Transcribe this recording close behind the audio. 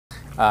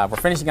We're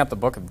finishing up the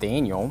book of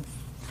Daniel,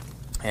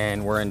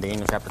 and we're in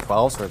Daniel chapter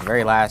 12, so it's the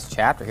very last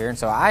chapter here. And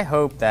so I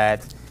hope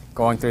that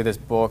going through this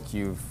book,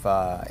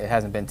 it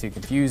hasn't been too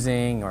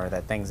confusing, or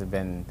that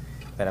that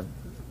have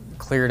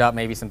cleared up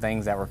maybe some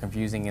things that were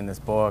confusing in this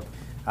book,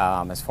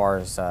 as far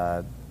as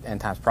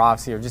end times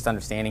prophecy or just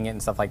understanding it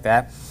and stuff like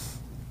that.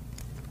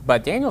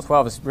 But Daniel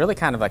 12 is really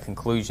kind of a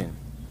conclusion.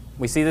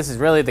 We see this is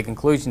really the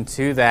conclusion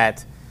to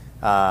that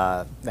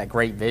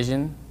great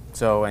vision.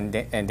 So in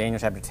Daniel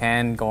chapter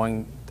 10,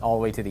 going all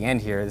the way to the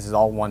end here, this is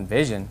all one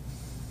vision.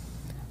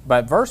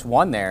 But verse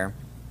 1 there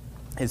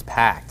is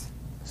packed.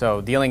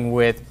 So dealing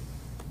with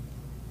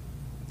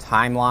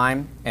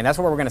timeline, and that's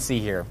what we're going to see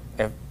here.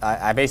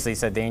 I basically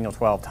said Daniel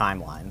 12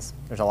 timelines.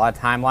 There's a lot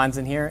of timelines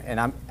in here,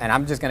 and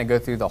I'm just going to go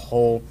through the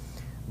whole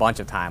bunch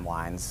of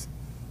timelines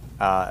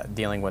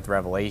dealing with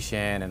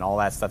Revelation and all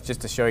that stuff,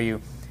 just to show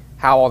you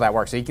how all that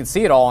works. So you can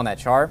see it all on that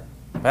chart,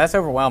 but that's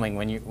overwhelming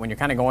when you're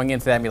kind of going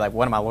into that and be like,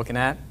 what am I looking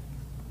at?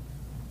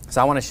 So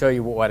I want to show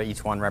you what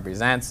each one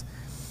represents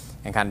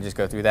and kind of just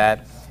go through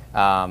that.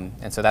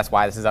 And so that's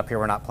why this is up here.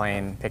 We're not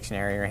playing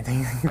Pictionary or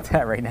anything like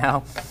that right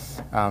now.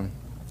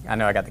 I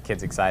know I got the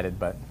kids excited,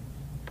 but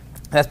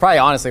that's probably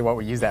honestly what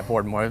we use that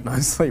board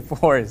mostly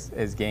for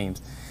is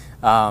games.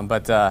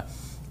 But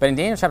in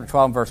Daniel chapter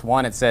 12, verse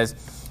 1, it says,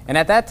 "And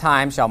at that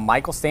time shall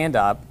Michael stand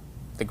up,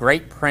 the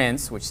great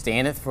prince, which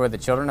standeth for the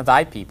children of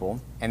thy people,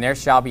 and there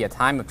shall be a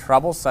time of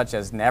trouble such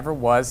as never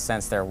was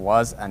since there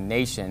was a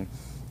nation,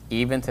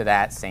 even to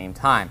that same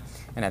time.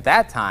 And at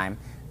that time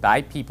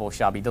thy people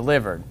shall be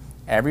delivered,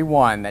 every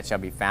one that shall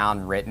be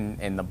found written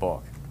in the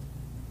book."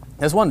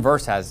 This one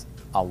verse has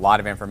a lot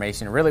of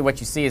information. Really what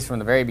you see is from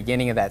the very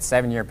beginning of that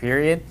 7-year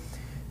period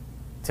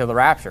till the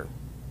rapture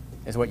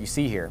is what you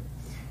see here.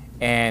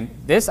 And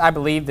this, I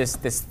believe, this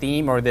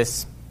theme or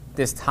this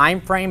time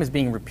frame is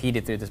being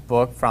repeated through this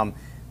book, from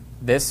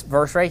this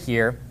verse right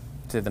here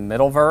to the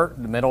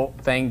middle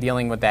thing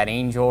dealing with that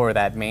angel or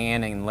that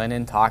man in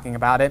linen talking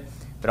about it,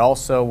 but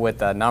also with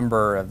the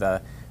number of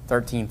the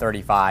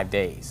 1335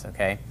 days,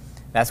 okay?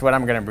 That's what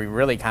I'm going to be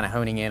really kind of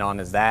honing in on,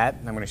 is that.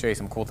 I'm going to show you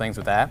some cool things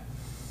with that.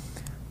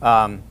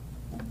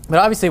 But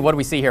obviously, what do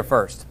we see here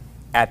first?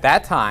 At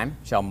that time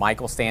shall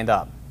Michael stand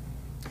up.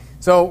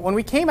 So when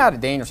we came out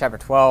of Daniel chapter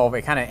 12,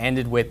 it kind of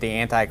ended with the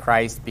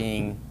Antichrist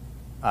being,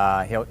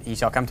 he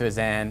shall come to his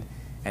end,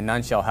 and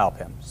none shall help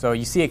him. So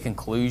you see a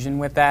conclusion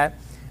with that.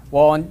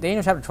 Well, in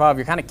Daniel chapter 12,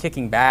 you're kind of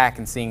kicking back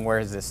and seeing, where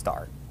does this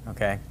start,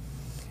 okay?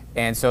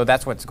 And so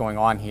that's what's going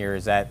on here,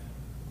 is that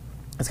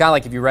it's kind of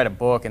like if you read a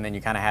book and then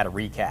you kind of had a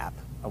recap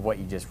of what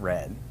you just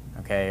read,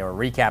 okay, or a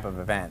recap of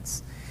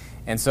events.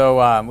 And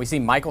so we see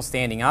Michael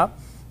standing up.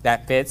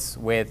 That fits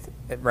with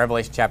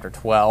Revelation chapter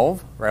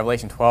 12,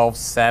 Revelation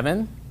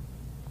 12:7.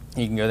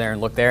 You can go there and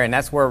look there, and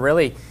that's where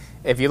really,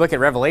 if you look at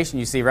Revelation,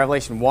 you see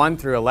Revelation 1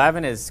 through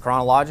 11 is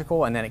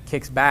chronological, and then it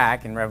kicks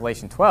back in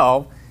Revelation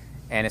 12,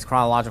 and it's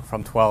chronological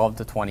from 12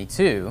 to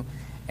 22.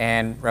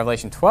 And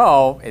Revelation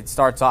 12, it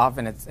starts off,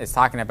 and it's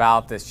talking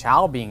about this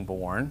child being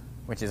born,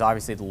 which is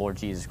obviously the Lord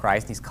Jesus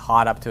Christ. He's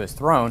caught up to his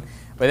throne,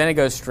 but then it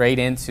goes straight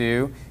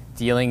into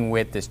dealing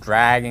with this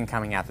dragon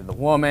coming after the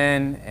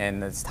woman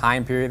and this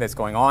time period that's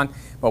going on.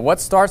 But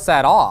what starts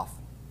that off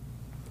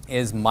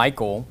is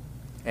Michael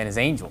and his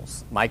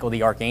angels, Michael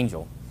the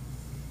archangel.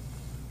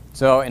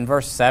 So in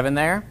verse 7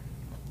 there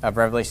of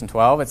Revelation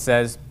 12, it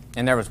says,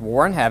 "And there was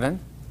war in heaven.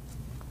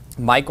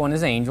 Michael and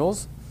his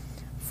angels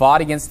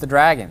fought against the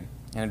dragon.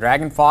 And the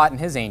dragon fought and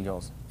his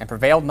angels, and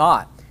prevailed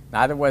not.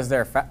 Neither was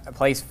there a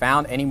place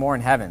found any more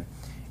in heaven.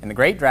 And the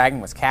great dragon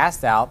was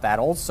cast out, that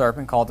old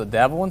serpent called the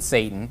devil and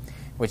Satan,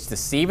 which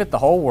deceiveth the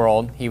whole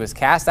world. He was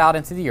cast out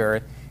into the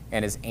earth,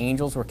 and his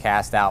angels were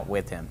cast out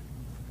with him."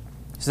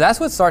 So that's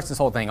what starts this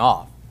whole thing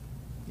off.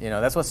 You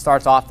know, that's what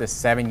starts off this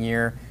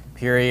 7-year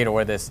period,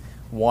 or this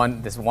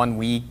one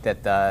week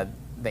that the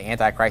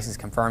Antichrist is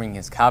confirming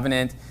his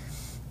covenant.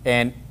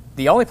 And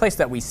the only place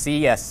that we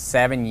see as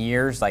 7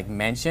 years like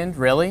mentioned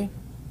really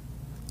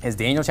is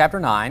Daniel chapter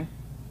 9,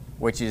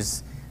 which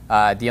is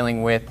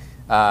dealing with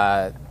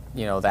that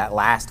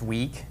last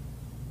week.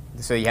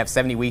 So you have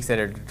 70 weeks that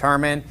are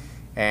determined,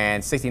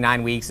 and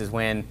 69 weeks is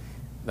when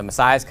the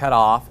Messiah is cut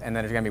off, and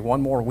then there's going to be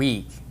one more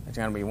week. There's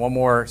going to be one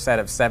more set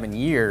of 7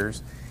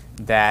 years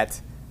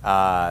that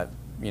the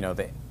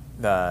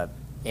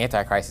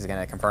Antichrist is going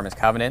to confirm his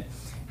covenant.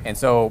 And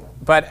so,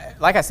 but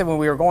like I said, when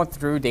we were going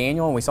through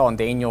Daniel, and we saw in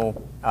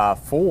Daniel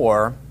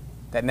 4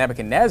 that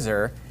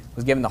Nebuchadnezzar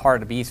was given the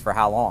heart of the beast for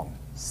how long?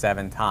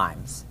 7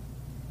 times.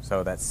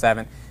 So that's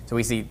 7. So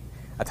we see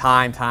a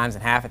time, times,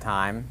 and half a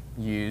time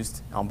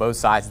used on both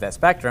sides of that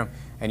spectrum,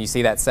 and you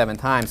see that 7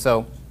 times.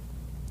 So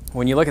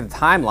when you look at the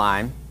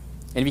timeline,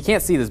 and if you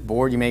can't see this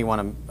board, you may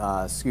want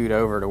to scoot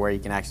over to where you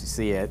can actually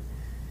see it.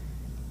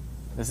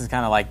 This is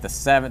kind of like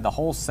the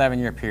whole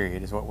 7-year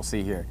period is what we'll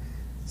see here.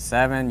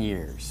 7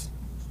 years.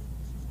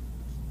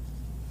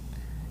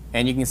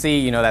 And you can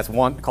see, that's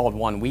called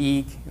 1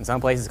 week. In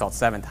some places, it's called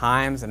 7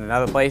 times. In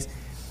another place.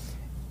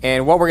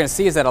 And what we're going to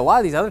see is that a lot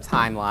of these other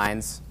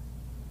timelines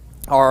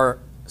are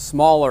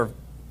smaller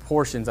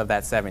portions of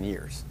that 7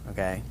 years.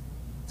 Okay,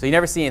 So you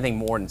never see anything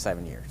more than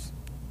 7 years,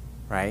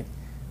 right?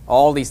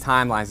 All these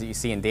timelines that you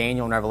see in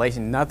Daniel and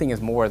Revelation, nothing is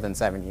more than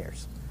 7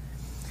 years.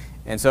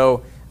 And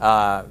so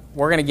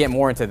we're going to get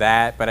more into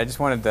that, but I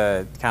just wanted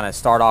to kind of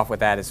start off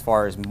with that as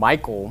far as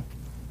Michael.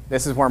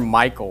 This is where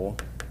Michael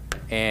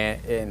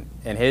and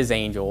his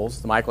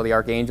angels, Michael the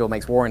archangel,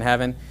 makes war in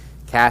heaven,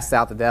 casts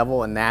out the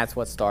devil, and that's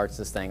what starts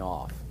this thing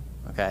off.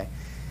 Okay?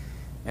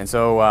 And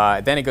so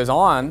then it goes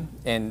on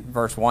in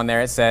verse 1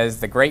 there. It says,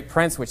 "The great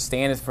prince which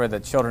standeth for the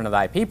children of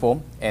thy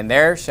people, and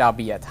there shall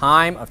be a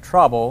time of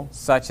trouble,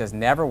 such as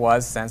never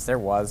was since there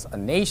was a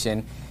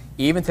nation,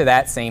 even to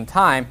that same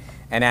time.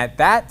 And at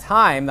that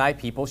time thy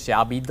people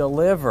shall be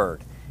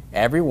delivered,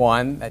 every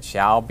one that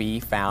shall be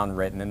found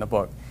written in the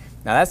book."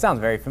 Now that sounds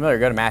very familiar.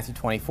 Go to Matthew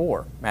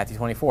 24. Matthew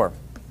 24.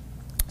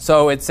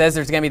 So it says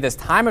there's going to be this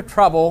time of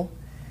trouble,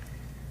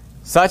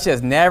 such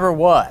as never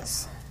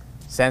was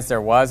since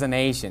there was a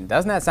nation.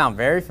 Doesn't that sound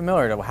very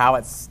familiar to how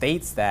it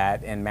states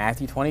that in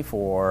Matthew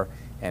 24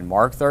 and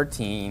Mark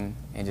 13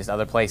 and just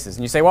other places?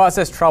 And you say, well, it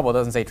says trouble, it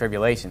doesn't say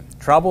tribulation.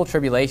 Trouble,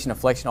 tribulation,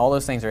 affliction, all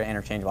those things are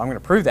interchangeable. I'm going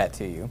to prove that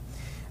to you.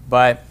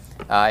 But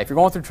if you're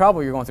going through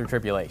trouble, you're going through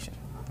tribulation.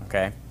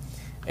 Okay?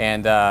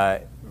 And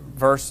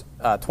verse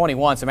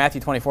 21, so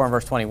Matthew 24 and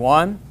verse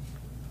 21,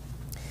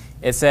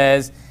 it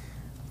says,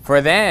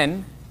 "For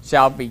then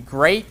shall be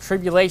great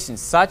tribulation,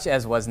 such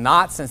as was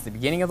not since the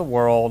beginning of the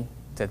world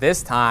to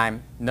this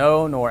time,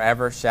 no, nor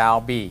ever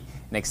shall be.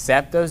 And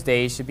except those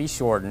days should be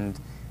shortened,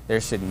 there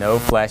should no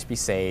flesh be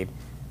saved.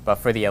 But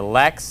for the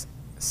elect's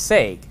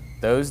sake,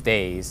 those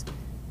days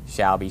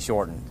shall be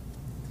shortened."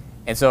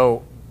 And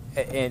so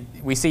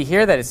we see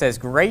here that it says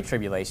great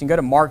tribulation. Go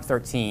to Mark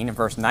 13 and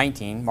verse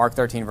 19. Mark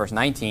 13 verse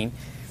 19.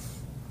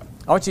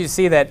 I want you to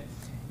see that,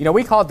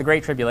 we call it the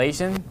great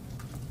tribulation,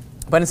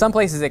 but in some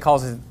places it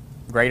calls it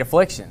great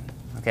affliction.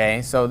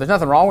 Okay, so there's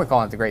nothing wrong with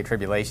calling it the great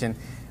tribulation,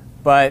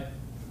 but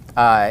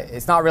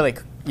it's not really,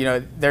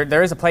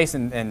 there is a place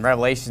in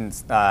Revelation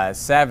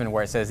 7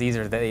 where it says these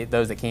are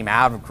those that came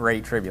out of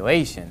great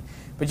tribulation.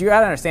 But you got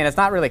to understand, it's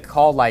not really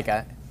called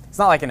it's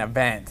not like an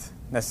event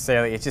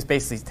necessarily. It's just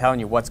basically telling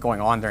you what's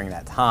going on during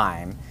that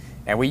time.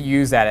 And we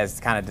use that as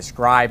kind of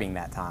describing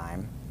that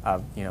time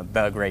of,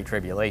 the great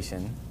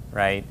tribulation,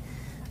 right?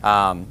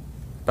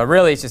 But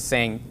really it's just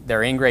saying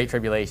they're in great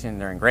tribulation,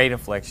 they're in great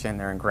affliction,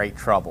 they're in great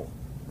trouble,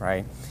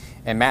 right?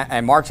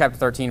 And Mark chapter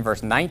 13,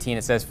 verse 19,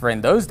 it says, "For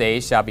in those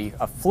days shall be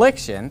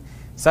affliction,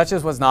 such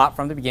as was not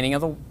from the beginning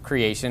of the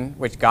creation,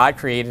 which God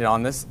created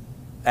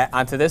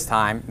unto this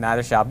time,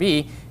 neither shall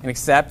be. And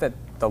except that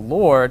the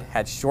Lord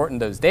had shortened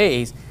those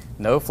days,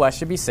 no flesh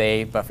should be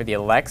saved, but for the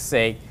elect's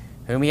sake,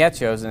 whom he hath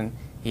chosen,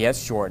 he hath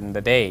shortened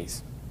the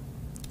days."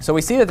 So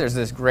we see that there's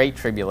this great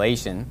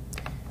tribulation.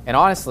 And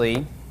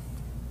honestly,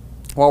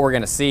 what we're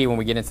going to see when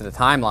we get into the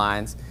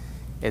timelines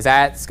is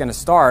that it's going to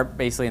start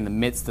basically in the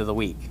midst of the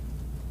week.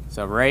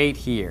 So right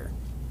here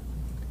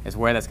is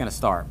where that's going to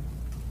start.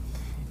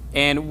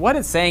 And what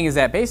it's saying is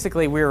that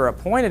basically we were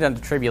appointed unto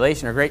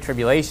tribulation or great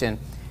tribulation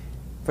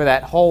for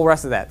that whole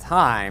rest of that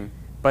time,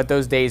 but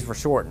those days were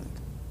shortened.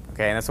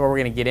 Okay, and that's what we're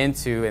going to get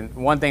into. And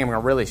one thing I'm going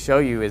to really show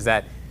you is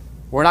that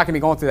we're not going to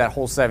be going through that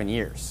whole 7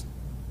 years.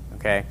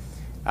 Okay,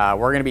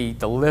 we're going to be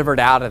delivered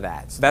out of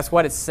that. So that's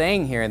what it's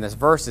saying here in this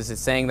verse. Is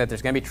it's saying that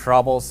there's going to be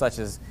trouble such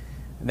as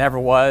never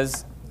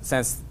was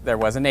since there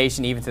was a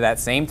nation, even to that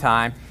same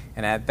time.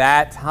 And at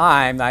that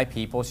time thy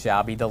people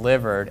shall be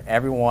delivered,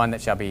 every one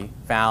that shall be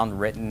found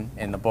written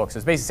in the book. So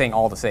it's basically saying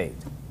all the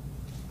saved.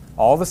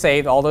 All the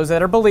saved, all those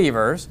that are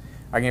believers,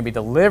 are going to be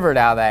delivered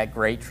out of that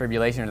great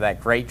tribulation or that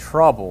great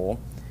trouble.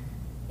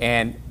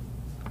 And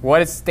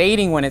what it's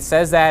stating when it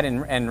says that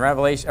in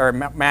Revelation or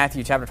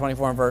Matthew chapter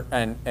 24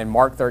 and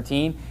Mark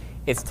 13,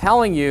 it's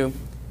telling you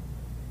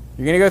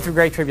you're going to go through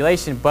great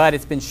tribulation, but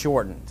it's been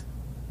shortened.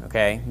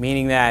 Okay,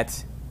 meaning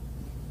that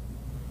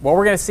what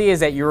we're going to see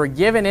is that you were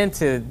given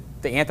into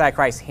the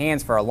Antichrist's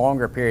hands for a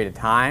longer period of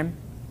time,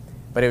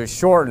 but it was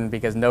shortened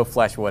because no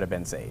flesh would have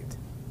been saved.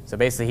 So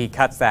basically he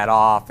cuts that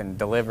off and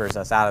delivers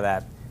us out of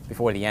that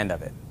before the end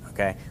of it.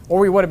 Okay, or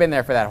we would have been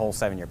there for that whole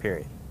 7-year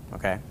period.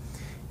 Okay,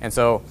 and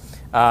so,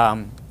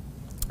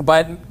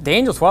 but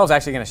Daniel 12 is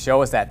actually going to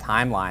show us that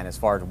timeline as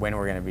far as when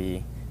we're going to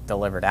be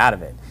delivered out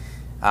of it.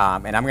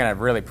 And I'm going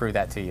to really prove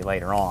that to you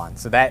later on.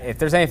 So that if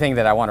there's anything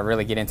that I want to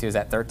really get into is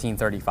that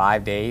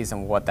 1335 days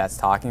and what that's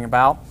talking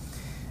about.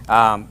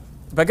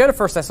 But go to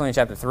 1 Thessalonians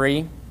chapter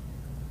 3.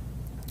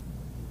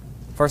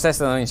 1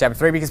 Thessalonians chapter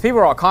 3, because people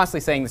are all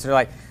constantly saying this. They're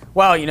like,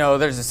 well,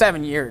 there's a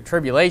 7-year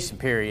tribulation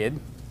period,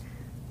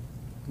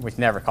 which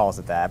never calls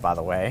it that, by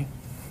the way.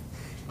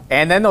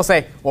 And then they'll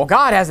say, well,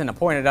 God hasn't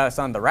appointed us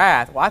unto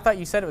wrath. Well, I thought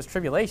you said it was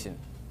tribulation.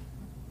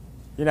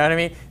 You know what I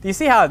mean? Do you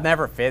see how it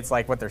never fits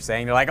like what they're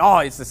saying? They're like, oh,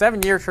 it's the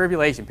 7-year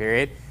tribulation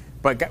period,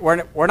 but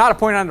we're not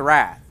appointed unto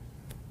wrath.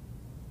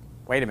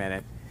 Wait a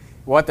minute.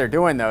 What they're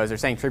doing, though, is they're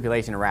saying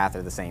tribulation and wrath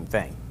are the same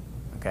thing.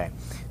 Okay.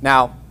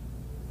 Now,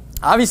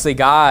 obviously,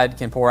 God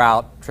can pour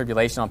out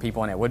tribulation on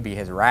people, and it would be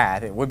his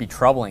wrath. It would be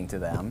troubling to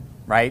them,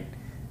 right?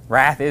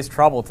 Wrath is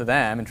trouble to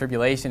them, and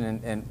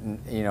tribulation and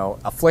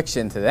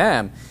affliction to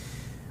them.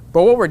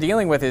 But what we're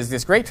dealing with is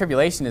this great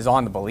tribulation is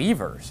on the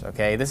believers,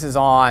 okay? This is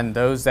on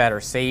those that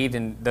are saved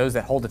and those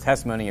that hold the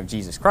testimony of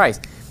Jesus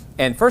Christ.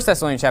 In 1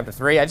 Thessalonians chapter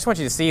 3, I just want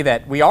you to see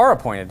that we are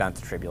appointed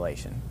unto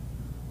tribulation.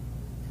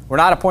 We're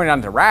not appointed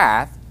unto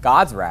wrath,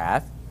 God's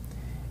wrath.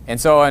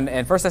 And so in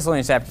 1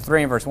 Thessalonians chapter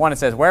 3 and verse 1, it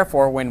says,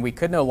 "Wherefore, when we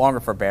could no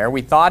longer forbear,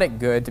 we thought it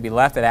good to be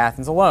left at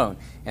Athens alone,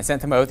 and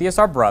sent Timotheus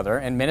our brother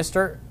and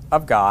minister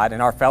of God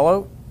and our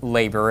fellow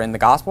laborer in the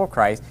gospel of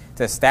Christ,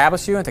 to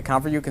establish you and to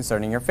comfort you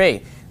concerning your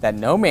faith, that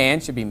no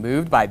man should be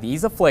moved by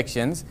these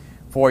afflictions,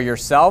 for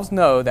yourselves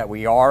know that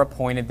we are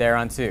appointed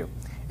thereunto."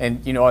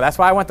 And, that's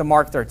why I went to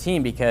Mark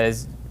 13,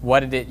 because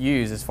what did it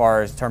use as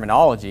far as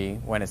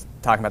terminology when it's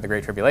talking about the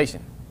Great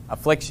Tribulation?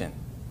 Affliction.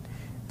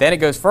 Then it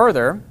goes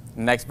further.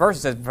 The next verse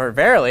says, "For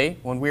verily,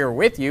 when we were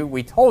with you,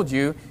 we told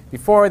you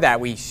before that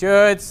we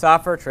should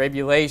suffer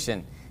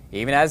tribulation,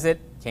 even as it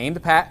came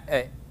to pass,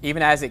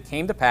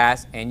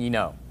 and ye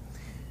know."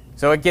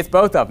 So it gets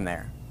both of them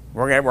there.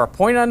 We're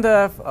appointed unto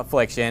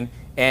affliction,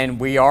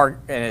 and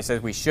it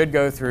says we should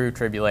go through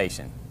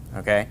tribulation.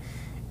 Okay,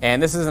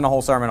 and this isn't a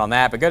whole sermon on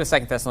that, but go to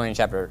 2 Thessalonians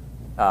chapter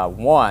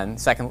 1.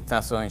 2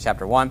 Thessalonians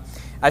chapter 1.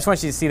 I just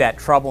want you to see that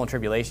trouble and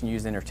tribulation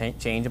used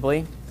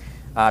interchangeably,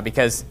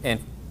 because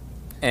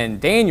in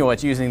Daniel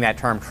it's using that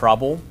term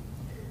trouble,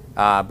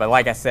 but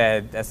like I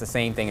said, that's the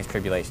same thing as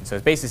tribulation. So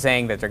it's basically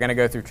saying that they're going to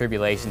go through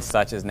tribulation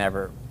such as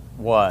never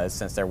was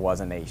since there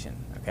was a nation.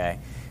 Okay,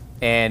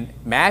 and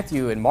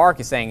Matthew and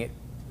Mark is saying it,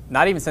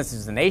 not even since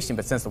there's a nation,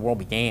 but since the world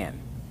began.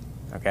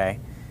 Okay,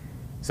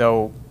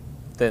 so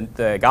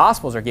the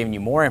Gospels are giving you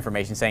more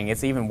information, saying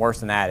it's even worse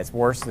than that. It's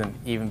worse than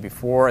even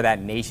before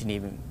that nation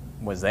even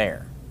was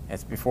there.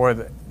 It's before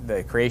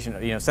the creation.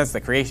 Since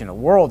the creation of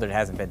the world, there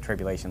hasn't been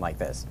tribulation like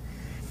this.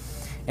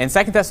 In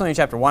 2 Thessalonians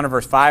chapter 1 and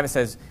verse 5, it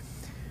says,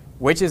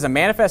 "Which is a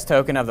manifest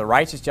token of the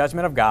righteous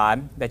judgment of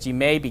God, that ye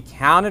may be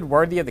counted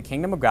worthy of the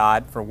kingdom of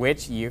God, for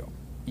which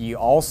ye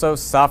also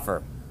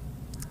suffer,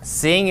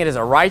 seeing it is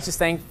a righteous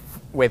thing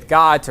with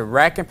God to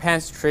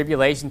recompense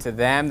tribulation to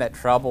them that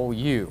trouble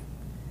you.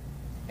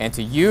 And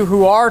to you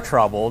who are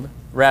troubled,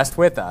 rest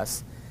with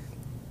us,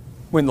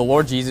 when the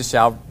Lord Jesus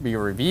shall be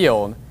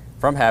revealed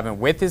from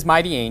heaven with his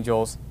mighty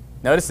angels."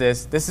 Notice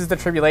this is the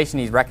tribulation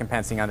he's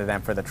recompensing unto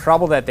them for the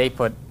trouble that they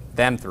put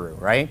them through,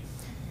 right?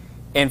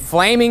 "In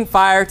flaming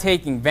fire,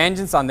 taking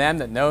vengeance on them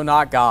that know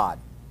not God,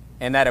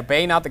 and that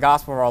obey not the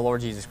gospel of our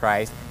Lord Jesus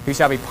Christ, who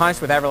shall be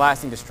punished with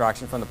everlasting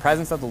destruction from the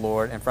presence of the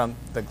Lord and from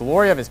the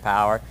glory of his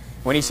power,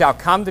 when he shall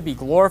come to be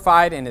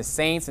glorified in his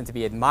saints and to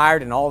be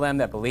admired in all them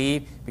that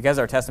believe, because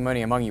our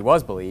testimony among you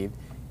was believed,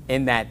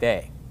 in that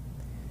day."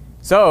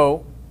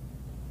 So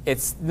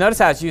notice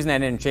how it's using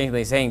that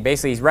interchangeably, saying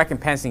basically he's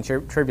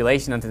recompensing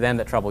tribulation unto them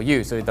that trouble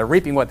you. So they're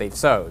reaping what they've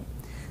sowed.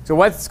 So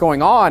what's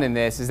going on in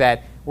this is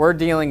that we're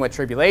dealing with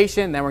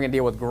tribulation, then we're going to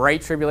deal with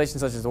great tribulation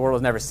such as the world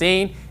has never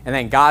seen, and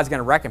then God's going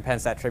to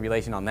recompense that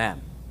tribulation on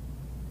them.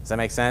 Does that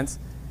make sense?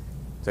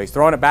 So he's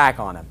throwing it back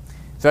on them.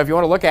 So if you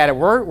want to look at it,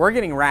 we're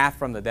getting wrath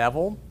from the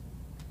devil,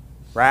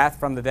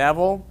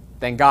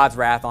 then God's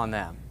wrath on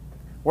them.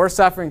 We're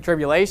suffering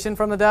tribulation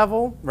from the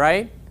devil,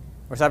 right?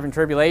 We're suffering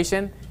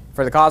tribulation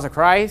for the cause of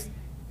Christ,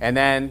 and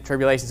then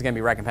tribulation is going to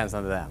be recompensed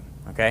unto them.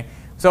 Okay?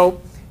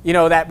 So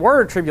that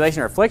word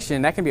tribulation or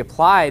affliction, that can be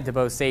applied to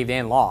both saved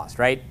and lost,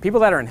 right?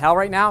 People that are in hell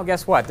right now,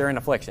 guess what? They're in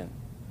affliction.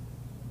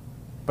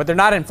 But they're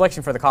not in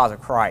affliction for the cause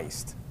of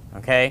Christ,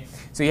 okay?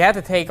 So you have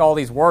to take all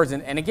these words,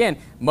 and again,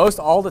 most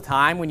all the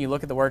time when you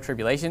look at the word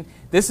tribulation,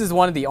 this is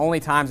one of the only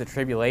times that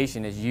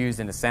tribulation is used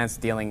in a sense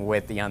dealing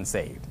with the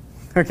unsaved,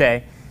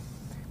 okay?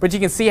 But you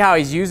can see how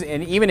he's using,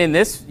 and even in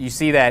this, you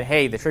see that,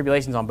 hey, the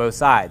tribulation's on both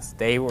sides.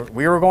 We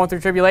were going through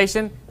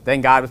tribulation,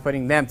 then God was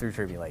putting them through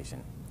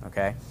tribulation,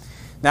 okay?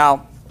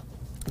 Now,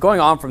 going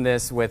on from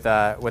this with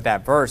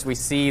that verse, we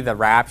see the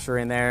rapture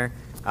in there,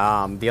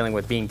 dealing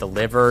with being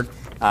delivered.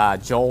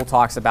 Joel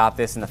talks about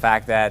this in the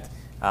fact that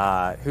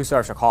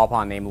whosoever shall call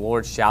upon the name of the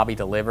Lord shall be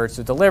delivered.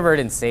 So delivered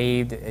and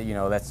saved,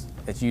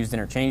 that's used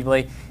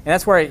interchangeably. And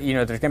that's where,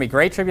 there's going to be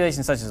great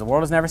tribulation such as the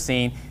world has never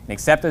seen, and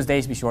except those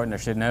days be shortened, there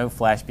should no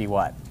flesh be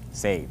what?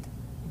 Saved.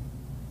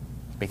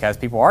 Because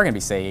people are going to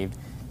be saved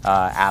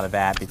out of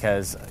that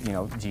because,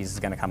 Jesus is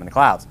going to come in the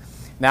clouds.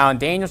 Now in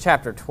Daniel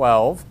chapter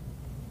 12,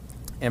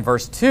 in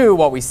verse 2,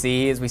 what we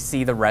see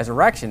the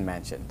resurrection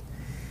mentioned.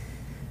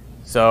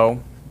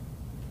 So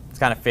it's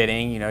kind of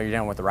fitting, you're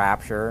dealing with the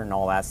rapture and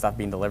all that stuff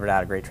being delivered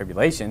out of great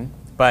tribulation.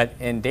 But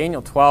in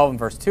Daniel 12 and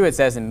verse 2, it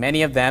says, "And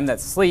many of them that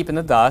sleep in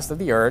the dust of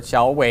the earth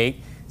shall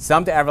awake,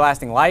 some to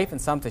everlasting life,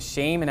 and some to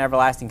shame and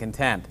everlasting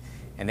contempt.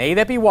 And they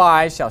that be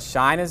wise shall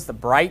shine as the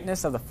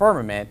brightness of the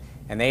firmament,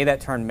 and they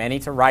that turn many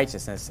to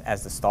righteousness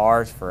as the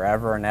stars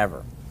forever and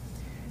ever."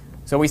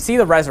 So we see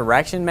the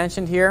resurrection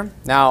mentioned here.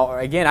 Now,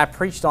 again, I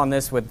preached on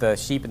this with the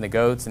sheep and the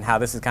goats and how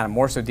this is kind of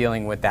more so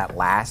dealing with that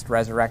last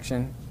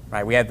resurrection.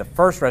 Right? We had the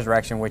first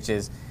resurrection, which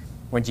is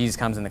when Jesus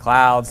comes in the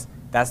clouds.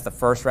 That's the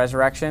first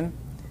resurrection,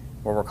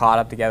 where we're caught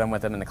up together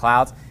with him in the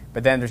clouds.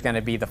 But then there's going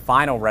to be the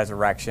final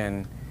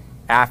resurrection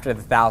after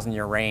the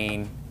 1,000-year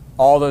reign.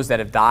 All those that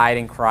have died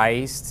in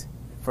Christ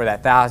for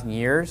that 1,000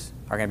 years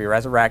are going to be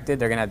resurrected.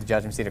 They're going to have the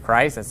judgment seat of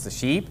Christ. That's the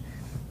sheep.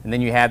 And then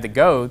you have the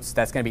goats.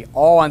 That's going to be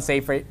all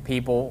unsaved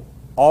people,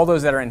 all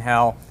those that are in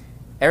hell.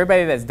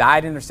 Everybody that's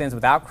died in their sins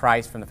without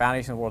Christ from the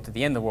foundation of the world to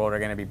the end of the world are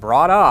going to be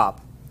brought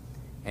up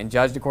and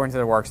judged according to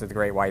their works at the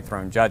great white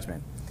throne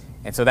judgment.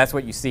 And so that's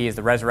what you see is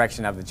the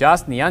resurrection of the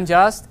just and the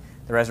unjust,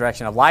 the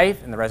resurrection of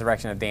life, and the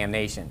resurrection of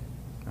damnation.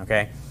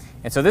 Okay?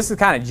 And so this is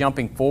kind of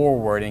jumping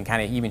forward and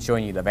kind of even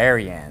showing you the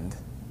very end,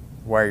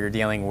 where you're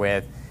dealing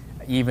with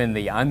even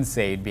the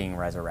unsaved being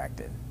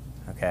resurrected.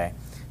 Okay?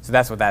 So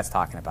that's what that's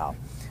talking about.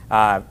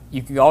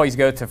 You can always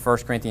go to 1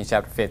 Corinthians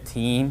chapter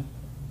 15,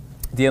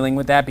 dealing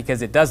with that,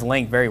 because it does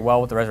link very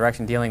well with the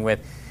resurrection, dealing with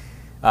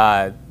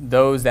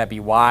those that be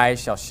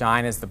wise shall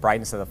shine as the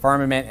brightness of the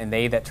firmament, and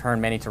they that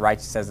turn many to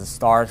righteousness as the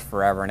stars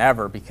forever and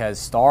ever, because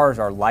stars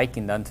are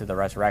likened unto the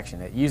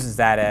resurrection. It uses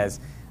that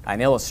as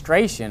an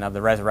illustration of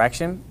the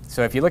resurrection.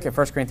 So if you look at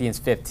 1 Corinthians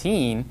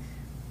 15,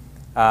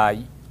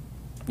 in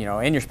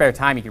your spare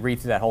time you can read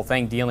through that whole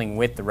thing dealing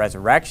with the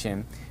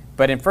resurrection.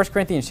 But in 1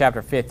 Corinthians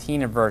chapter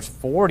 15 and verse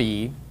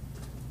 40,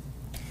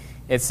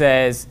 it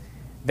says,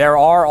 there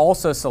are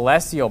also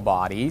celestial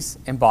bodies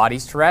and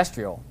bodies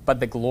terrestrial, but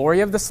the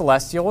glory of the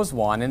celestial is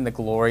one and the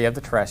glory of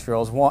the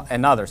terrestrial is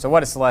another. So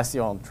what is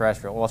celestial and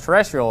terrestrial? Well,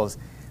 terrestrial is,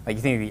 like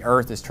you think of the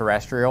earth is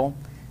terrestrial,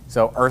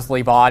 so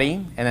earthly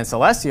body, and then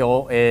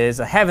celestial is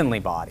a heavenly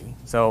body.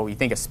 So you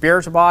think of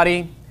spiritual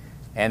body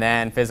and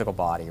then physical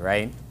body,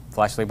 right?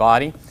 Fleshly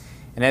body.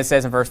 And then it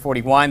says in verse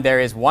 41, there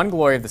is one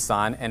glory of the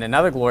sun and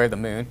another glory of the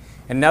moon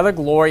and another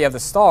glory of the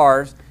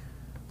stars.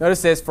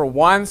 Notice this, for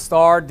one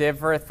star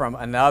differeth from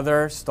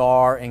another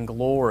star in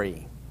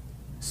glory.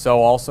 So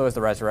also is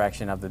the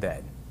resurrection of the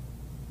dead.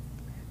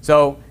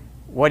 So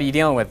what are you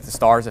dealing with? The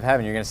stars of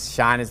heaven. You're going to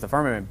shine as the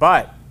firmament.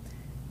 But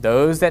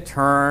those that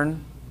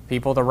turn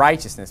people to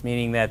righteousness,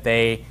 meaning that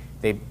they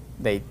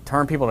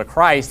turn people to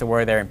Christ to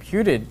where they're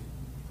imputed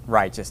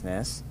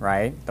righteousness,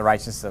 right? The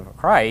righteousness of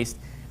Christ,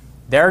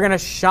 they're going to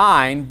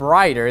shine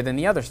brighter than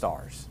the other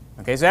stars.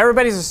 Okay, so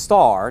everybody's a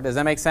star. Does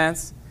that make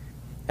sense?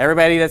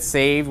 Everybody that's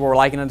saved, we're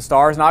likened unto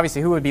stars. And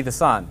obviously, who would be the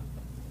sun?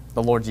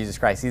 The Lord Jesus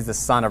Christ. He's the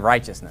sun of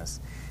righteousness.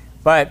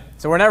 So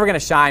we're never going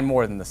to shine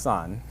more than the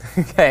sun.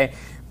 Okay?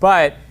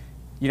 But,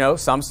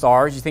 some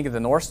stars, you think of the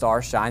North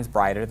Star, shines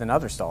brighter than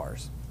other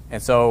stars.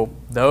 And so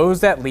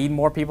those that lead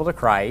more people to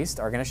Christ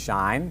are going to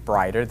shine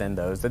brighter than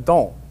those that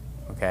don't.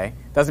 Okay?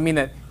 Doesn't mean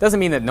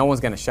that no one's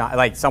going to shine,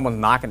 like someone's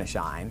not going to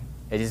shine.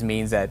 It just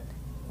means that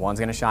one's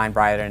going to shine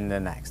brighter than the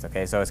next.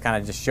 Okay? So it's kind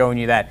of just showing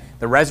you that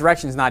the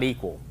resurrection is not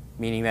equal,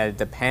 meaning that it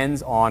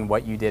depends on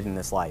what you did in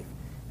this life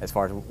as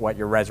far as what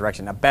your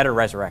resurrection, a better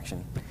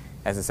resurrection,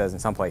 as it says in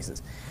some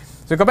places.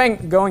 So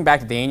going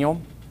back to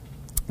Daniel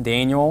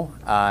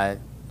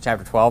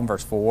chapter 12 and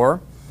verse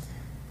 4,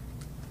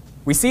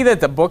 we see that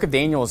the book of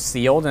Daniel is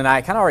sealed, and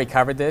I kind of already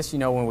covered this,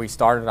 when we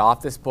started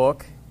off this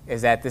book,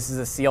 is that this is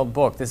a sealed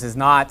book. This is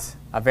not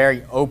a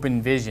very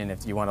open vision,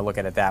 if you want to look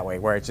at it that way,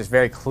 where it's just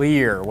very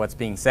clear what's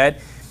being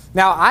said.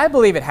 Now, I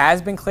believe it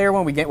has been clear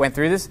when we went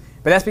through this,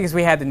 but that's because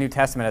we had the New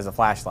Testament as a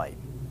flashlight.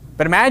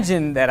 But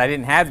imagine that I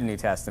didn't have the New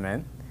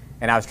Testament,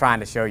 and I was trying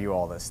to show you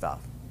all this stuff,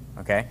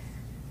 okay?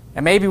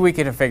 And maybe we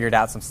could have figured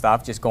out some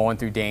stuff just going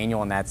through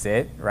Daniel and that's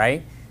it,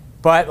 right?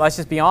 But let's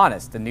just be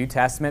honest. The New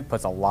Testament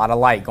puts a lot of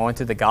light, going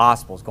to the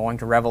Gospels, going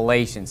to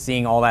Revelation,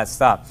 seeing all that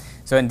stuff.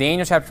 So in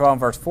Daniel chapter 12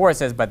 verse 4, it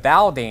says, but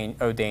thou,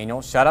 O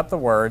Daniel, shut up the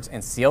words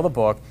and seal the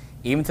book,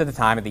 even to the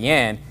time of the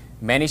end.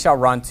 Many shall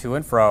run to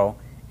and fro,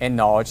 and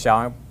knowledge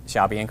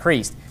shall be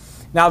increased.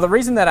 Now, the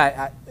reason that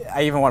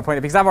I even want to point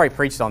it, because I've already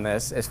preached on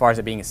this as far as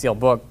it being a sealed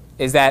book,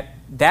 is that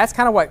that's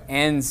kind of what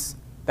ends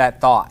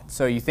that thought.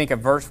 So you think of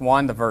verse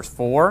 1 to verse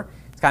 4,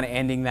 it's kind of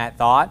ending that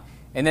thought,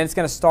 and then it's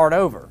going to start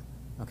over,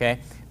 okay?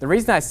 The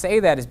reason I say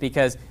that is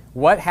because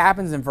what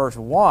happens in verse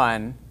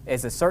 1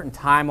 is a certain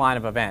timeline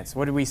of events.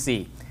 What do we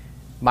see?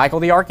 Michael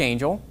the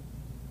archangel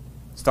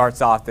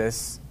starts off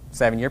this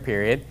 7-year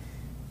period.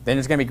 Then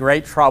there's going to be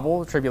great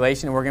trouble,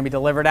 tribulation, and we're going to be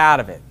delivered out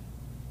of it.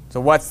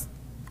 So what's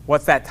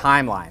that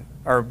timeline?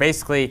 Or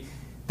basically,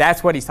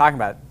 that's what he's talking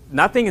about.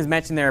 Nothing is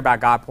mentioned there about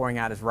God pouring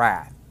out his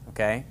wrath,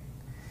 okay?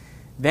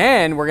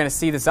 Then we're going to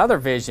see this other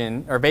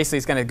vision, or basically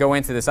it's going to go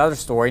into this other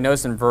story.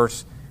 Notice in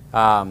verse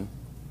 5.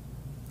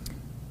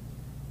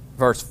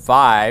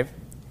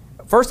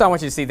 First, I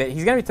want you to see that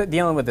he's going to be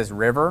dealing with this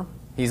river.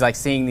 He's like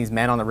seeing these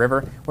men on the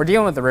river. We're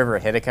dealing with the river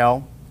of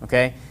Hiddekel,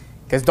 okay?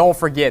 Because don't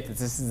forget that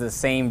this is the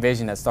same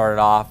vision that started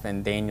off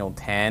in Daniel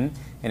 10.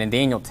 And in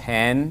Daniel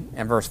 10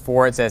 and verse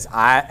 4, it says,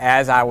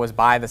 as I was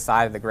by the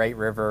side of the great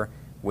river,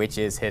 which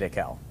is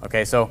Hiddekel.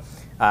 Okay, so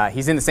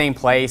he's in the same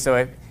place. So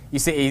if you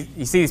see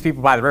these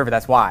people by the river,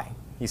 that's why.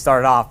 He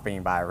started off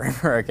being by a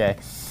river, okay?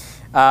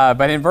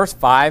 But in verse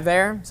 5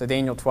 there, so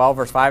Daniel 12,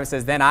 verse 5, it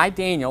says, then I,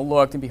 Daniel,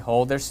 looked, and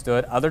behold, there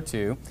stood other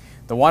two,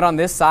 the one on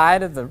this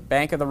side of the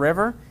bank of the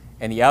river,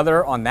 and the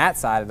other on that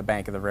side of the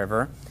bank of the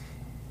river.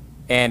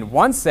 And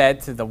one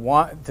said to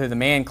the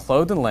man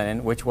clothed in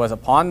linen, which was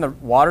upon the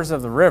waters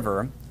of the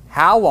river,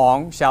 how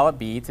long shall it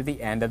be to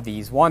the end of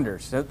these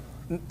wonders? So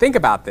think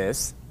about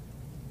this.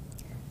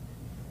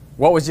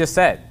 What was just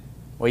said?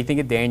 Well, you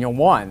think of Daniel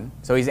 1.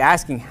 So he's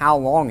asking, how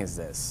long is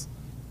this?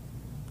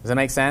 Does that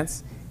make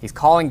sense? He's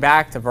calling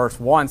back to verse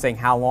 1, saying,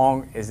 how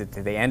long is it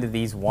to the end of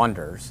these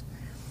wonders?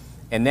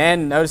 And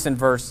then notice in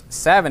verse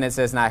 7 it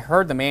says, and I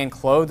heard the man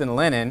clothed in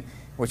linen,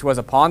 which was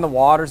upon the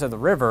waters of the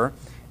river,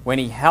 when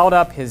he held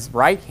up his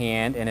right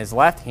hand and his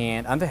left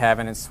hand unto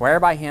heaven, and swear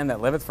by him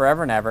that liveth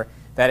forever and ever,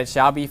 that it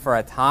shall be for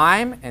a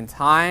time and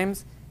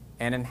times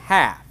and an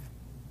half.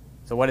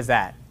 So what is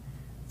that?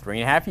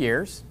 3.5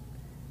 years.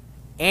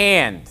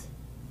 And.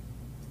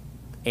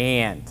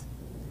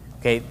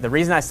 Okay, the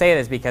reason I say it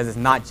is because it's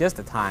not just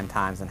a time,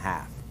 times and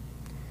half.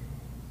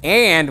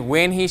 And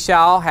when he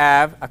shall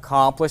have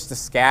accomplished to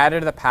scatter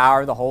the power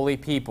of the holy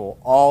people,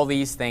 all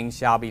these things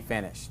shall be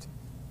finished.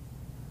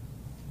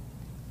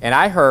 And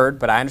I heard,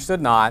 but I understood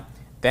not.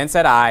 Then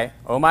said I,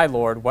 O my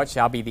Lord, what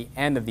shall be the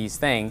end of these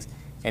things?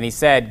 And he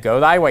said,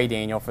 go thy way,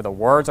 Daniel, for the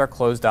words are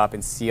closed up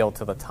and sealed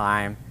till the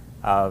time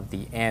of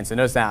the end. So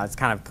notice now it's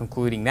kind of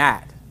concluding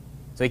that.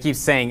 So he keeps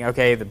saying,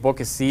 okay, the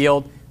book is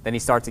sealed. Then he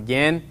starts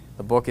again,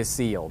 the book is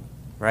sealed,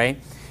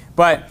 right?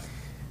 But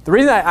the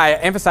reason I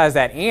emphasize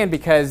that and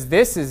because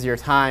this is your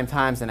time,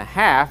 times and a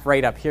half,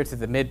 right up here to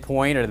the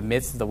midpoint or the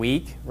midst of the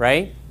week,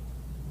 right?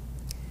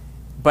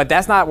 But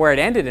that's not where it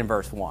ended in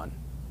verse 1,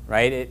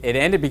 right? It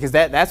ended because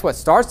that's what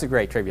starts the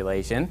Great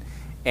Tribulation,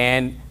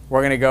 and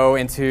we're going to go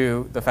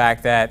into the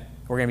fact that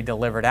we're going to be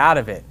delivered out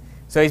of it.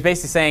 So he's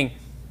basically saying,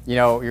 you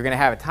know, you're going to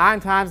have a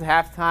time, times, a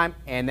half time,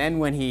 and then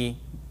when he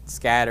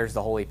scatters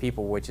the holy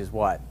people, which is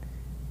what?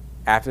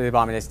 After the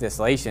abomination of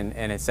desolation,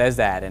 and it says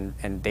that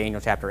in Daniel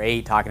chapter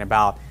 8, talking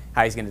about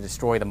how he's going to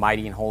destroy the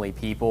mighty and holy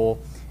people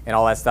and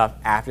all that stuff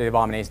after the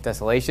abomination of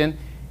desolation,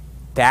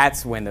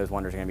 that's when those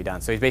wonders are going to be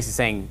done. So he's basically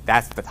saying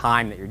that's the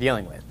time that you're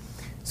dealing with.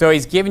 So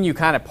he's giving you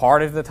kind of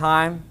part of the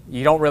time.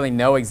 You don't really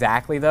know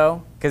exactly,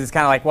 though, because it's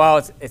kind of like, well,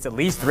 it's at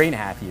least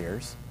 3.5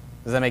 years.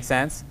 Does that make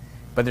sense?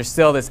 But there's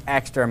still this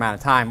extra amount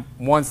of time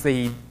once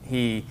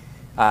he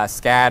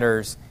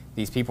scatters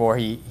these people, or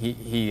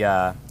he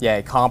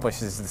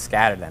accomplishes to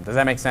scatter them. Does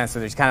that make sense? So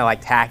there's kind of like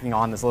tacking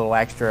on this little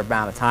extra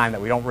amount of time that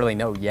we don't really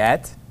know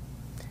yet.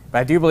 But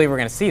I do believe we're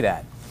going to see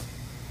that.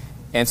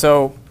 And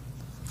so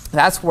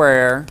that's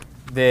where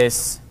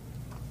this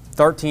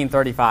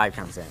 1335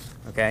 comes in.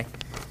 Okay?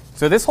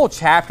 So this whole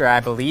chapter, I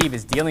believe,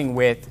 is dealing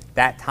with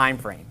that time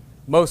frame,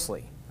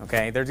 mostly.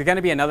 Okay? There's going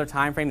to be another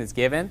time frame that's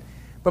given,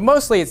 but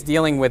mostly it's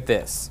dealing with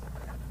this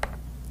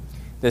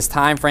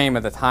time frame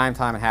of the time,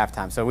 and half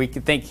time. So we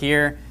could think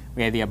here,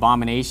 we have the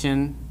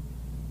abomination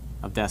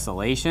of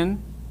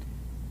desolation.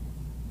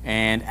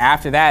 And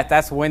after that,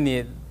 that's when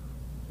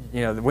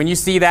when you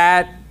see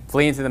that,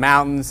 flee into the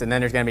mountains, and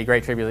then there's going to be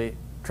great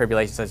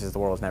tribulation such as the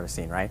world has never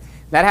seen, right?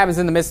 That happens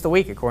in the midst of the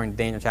week, according to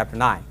Daniel chapter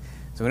 9.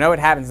 So we know it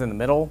happens in the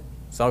middle,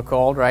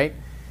 so-called, right?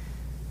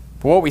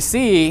 But what we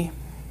see,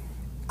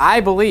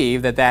 I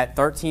believe that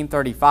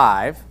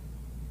 1335,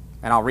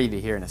 and I'll read it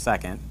here in a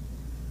second,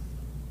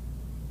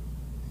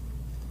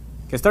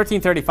 because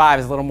 1335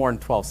 is a little more than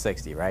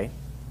 1260, right?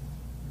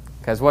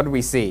 Because what did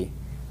we see?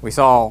 We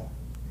saw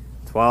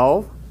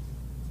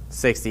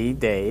 1260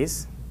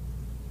 days,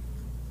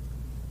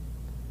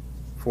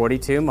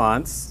 42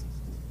 months,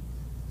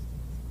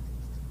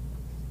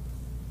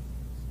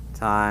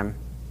 time,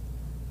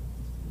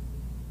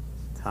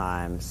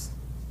 times,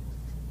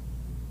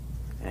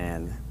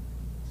 and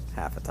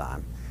half a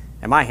time.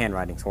 And my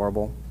handwriting's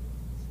horrible.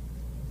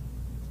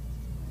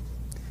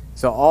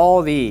 So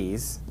all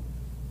these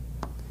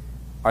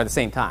are the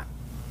same time,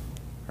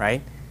 right?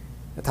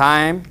 The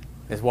time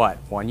is what?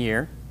 1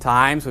 year.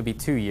 Times would be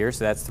 2 years,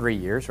 so that's 3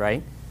 years,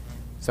 right?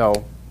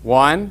 So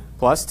 1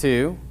 plus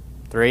 2,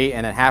 3,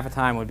 and then half a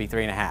time would be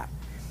 3.5.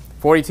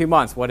 42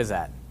 months, what is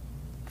that?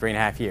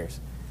 3.5 years.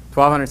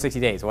 1,260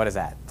 days, what is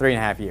that?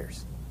 3.5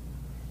 years.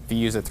 If you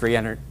use a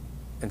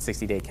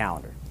 360-day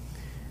calendar.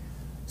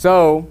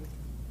 So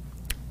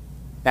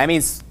that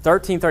means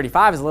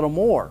 1335 is a little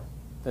more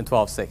than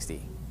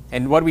 1260.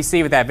 And what do we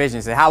see with that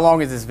vision? So how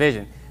long is this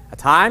vision? A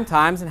time,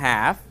 times and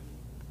half,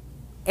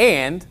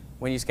 and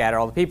when you scatter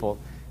all the people.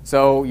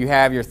 So you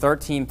have your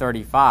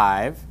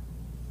 1335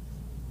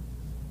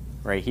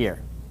 right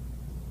here.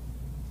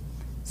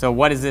 So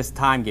what does this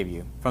time give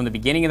you? From the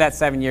beginning of that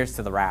 7 years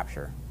to the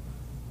rapture.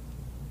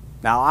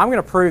 Now, I'm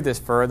going to prove this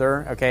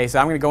further, okay? So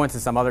I'm going to go into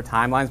some other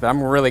timelines, but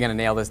I'm really going to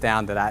nail this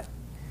down to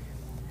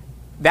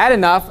that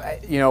enough,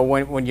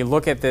 when you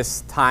look at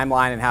this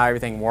timeline and how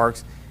everything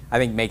works, I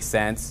think makes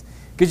sense.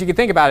 Because you can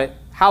think about it,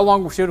 how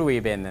long should we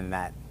have been in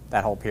that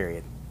whole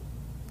period?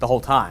 The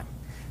whole time.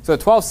 So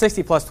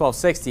 1260 plus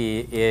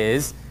 1260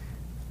 is,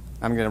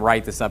 I'm going to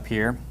write this up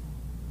here,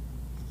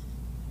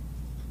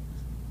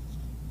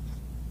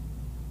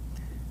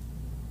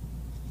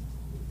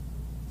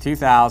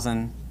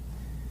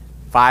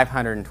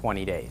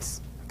 2,520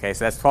 days. Okay,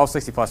 so that's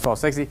 1260 plus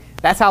 1260.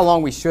 That's how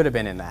long we should have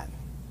been in that,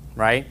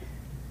 right?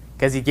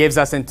 Because he gives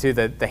us into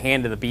the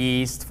hand of the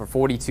beast for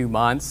 42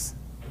 months.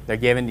 They're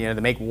given, to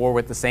make war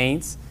with the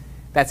saints.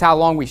 That's how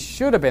long we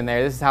should have been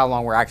there. This is how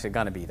long we're actually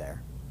going to be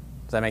there.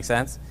 Does that make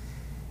sense?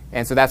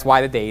 And so that's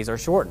why the days are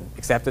shortened.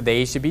 Except the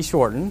days should be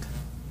shortened,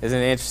 Isn't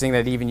it interesting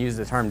that it even uses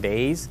the term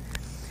days?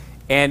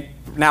 And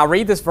now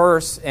read this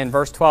verse in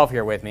verse 12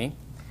 here with me.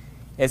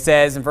 It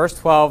says in verse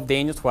 12,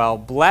 Daniel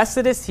 12, "Blessed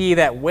is he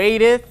that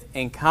waiteth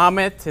and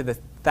cometh to the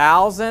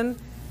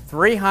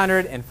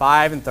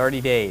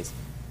 1,335 days.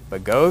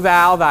 But go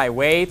thou thy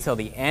way till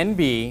the end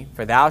be,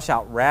 for thou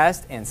shalt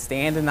rest and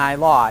stand in thy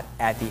lot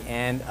at the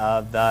end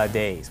of the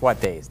days."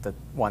 What days? The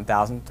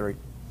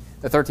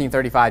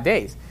 1335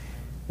 days.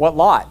 What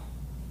lot?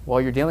 Well,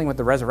 you're dealing with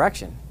the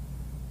resurrection.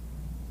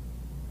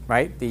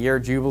 Right? The year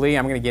of Jubilee.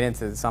 I'm going to get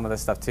into some of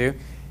this stuff too.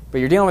 But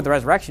you're dealing with the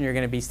resurrection. You're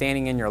going to be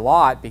standing in your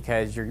lot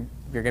because you're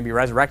going to be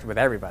resurrected with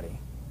everybody.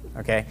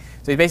 Okay?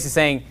 So he's basically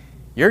saying,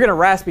 you're going to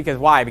rest because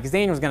why? Because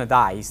Daniel's going to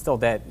die. He's still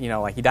dead,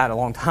 like he died a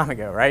long time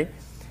ago, right?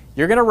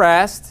 You're going to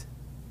rest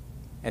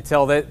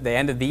until the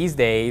end of these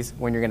days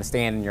when you're going to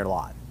stand in your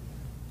lot.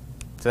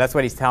 So that's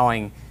what he's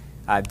telling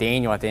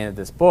Daniel at the end of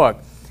this book.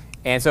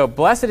 And so,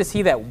 blessed is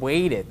he that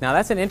waiteth. Now,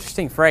 that's an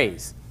interesting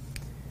phrase.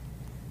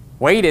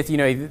 Waiteth,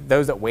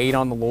 those that wait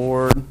on the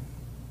Lord.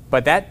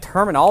 But that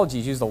terminology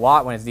is used a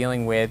lot when it's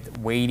dealing with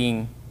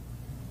waiting,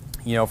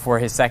 for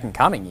his second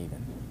coming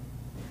even.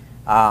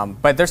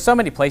 But there's so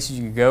many places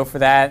you could go for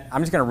that.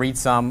 I'm just going to read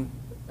some,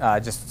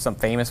 just some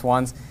famous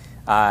ones.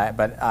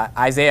 But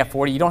Isaiah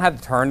 40, you don't have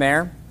to turn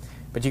there,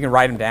 but you can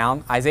write them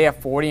down. Isaiah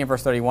 40 and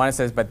verse 31, it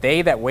says, "But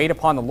they that wait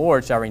upon the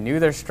Lord shall renew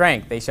their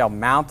strength. They shall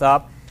mount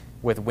up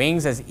with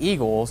wings as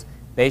eagles.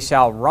 They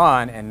shall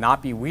run and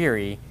not be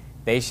weary.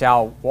 They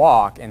shall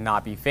walk and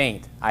not be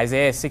faint."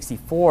 Isaiah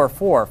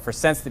 64:4, "For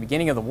since the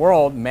beginning of the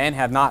world men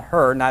have not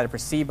heard, neither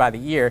perceived by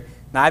the ear,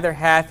 neither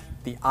hath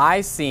the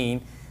eye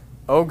seen,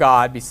 O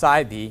God,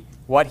 beside thee,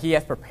 what he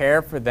hath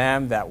prepared for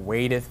them that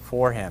waiteth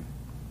for him."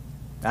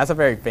 That's a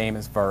very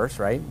famous verse,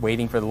 right?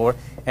 Waiting for the Lord.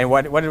 And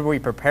what are we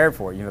prepared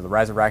for? The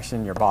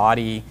resurrection, your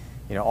body,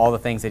 all the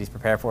things that he's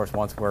prepared for us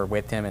once we're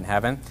with him in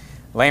heaven.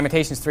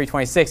 Lamentations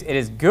 3:26, "It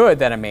is good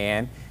that a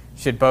man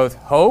should both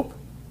hope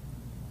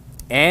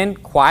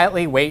and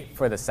quietly wait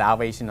for the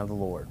salvation of the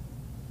Lord."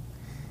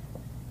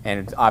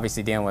 And it's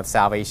obviously dealing with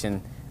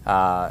salvation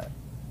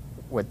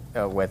with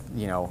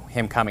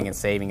him coming and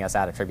saving us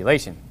out of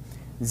tribulation.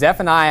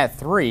 Zephaniah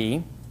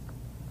 3.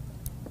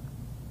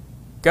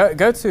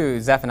 Go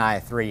to Zephaniah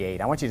 3:8.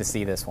 I want you to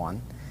see this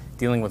one,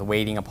 dealing with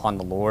waiting upon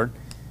the Lord.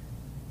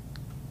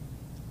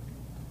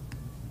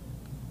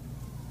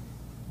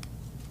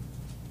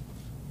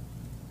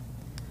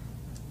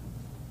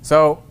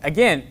 So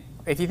again,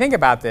 if you think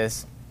about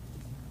this,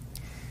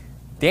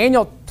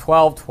 Daniel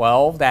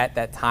 12:12,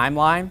 that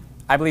timeline,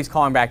 I believe is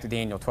calling back to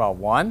Daniel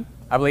 12:1.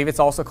 I believe it's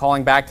also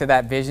calling back to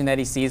that vision that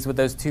he sees with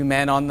those two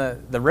men on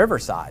the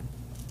riverside.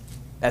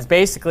 That's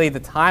basically the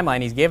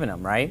timeline he's given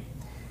them, right?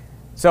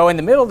 So in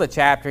the middle of the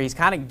chapter, he's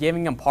kind of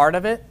giving them part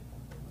of it,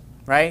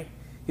 right?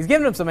 He's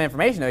giving them some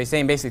information, though. He's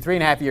saying basically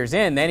 3.5 years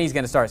in, then he's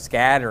going to start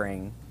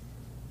scattering,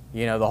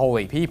 the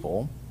holy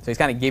people. So he's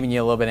kind of giving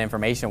you a little bit of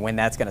information when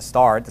that's going to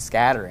start, the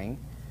scattering.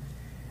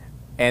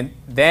 And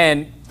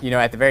then,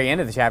 at the very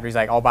end of the chapter, he's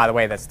like, oh, by the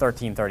way, that's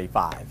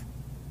 1335.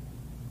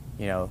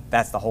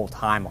 That's the whole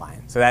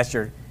timeline. So that's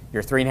your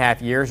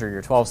 3.5 years or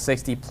your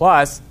 1260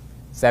 plus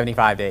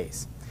 75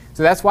 days.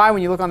 So that's why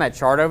when you look on that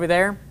chart over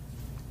there,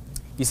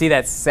 you see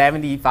that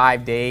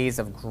 75 days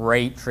of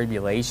great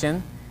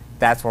tribulation.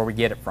 That's where we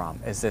get it from.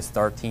 It's this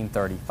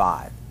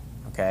 1335,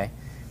 okay?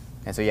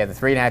 And so you have the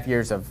 3.5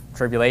 years of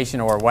tribulation,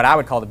 or what I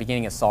would call the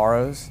beginning of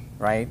sorrows,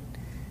 right?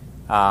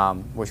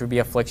 Which would be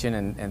affliction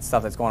and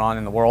stuff that's going on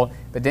in the world.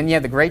 But then you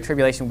have the great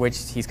tribulation,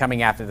 which he's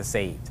coming after the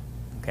saved,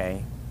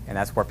 okay? And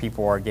that's where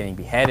people are getting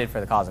beheaded for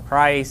the cause of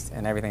Christ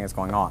and everything that's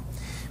going on.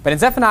 But in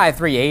Zephaniah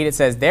 3:8, it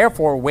says,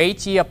 "Therefore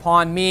wait ye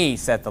upon me,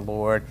 saith the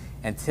Lord,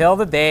 until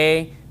the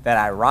day that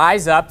I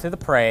rise up to the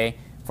prey.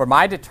 For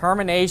my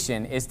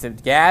determination is to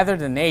gather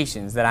the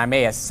nations, that I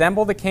may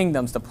assemble the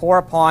kingdoms, to pour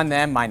upon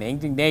them mine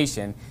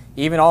indignation,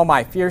 even all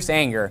my fierce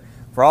anger.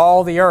 For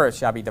all the earth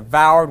shall be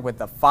devoured with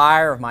the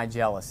fire of my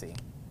jealousy."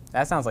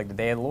 That sounds like the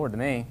day of the Lord to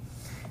me.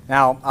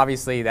 Now,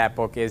 obviously, that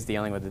book is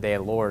dealing with the day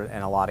of the Lord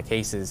in a lot of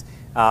cases.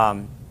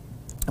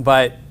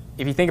 But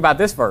if you think about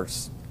this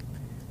verse,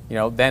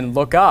 then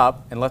look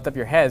up and lift up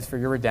your heads, for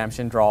your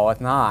redemption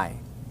draweth nigh.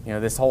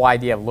 This whole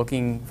idea of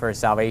looking for his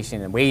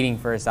salvation and waiting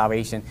for his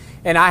salvation.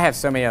 And I have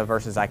so many other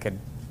verses I could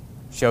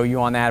show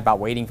you on that about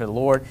waiting for the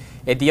Lord.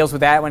 It deals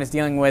with that when it's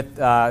dealing with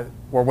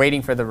we're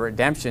waiting for the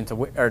redemption,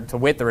 to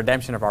wit the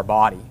redemption of our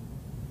body.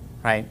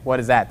 Right? What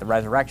is that? The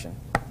resurrection.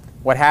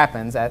 What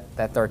happens at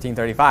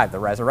 1335? The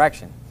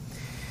resurrection.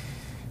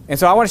 And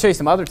so I want to show you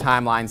some other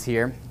timelines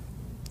here.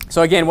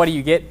 So again, what do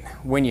you get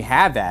when you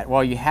have that?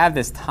 Well, you have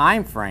this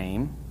time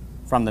frame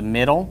from the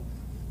middle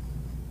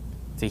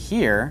to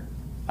here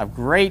of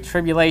great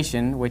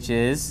tribulation, which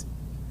is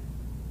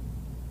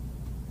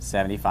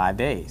 75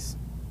 days.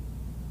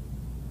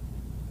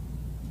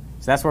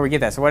 So that's where we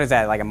get that. So what is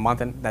that, like a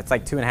month? That's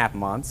like 2.5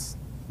 months,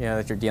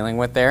 that you're dealing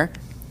with there.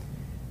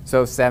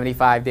 So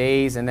 75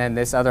 days, and then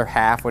this other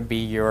half would be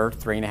your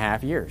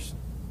 3.5 years,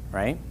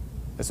 right?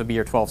 This would be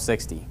your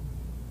 1260.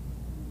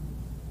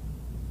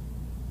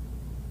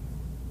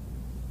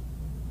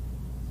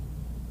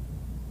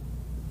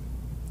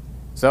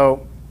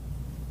 So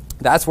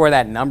that's where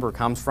that number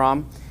comes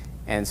from.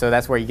 And so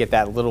that's where you get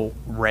that little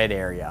red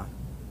area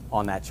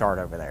on that chart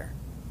over there.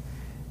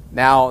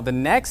 Now, the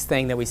next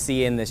thing that we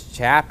see in this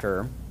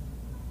chapter,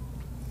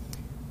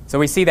 so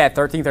we see that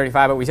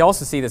 1335, but we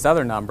also see this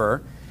other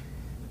number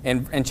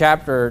in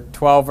chapter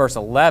 12, verse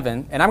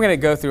 11. And I'm going to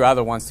go through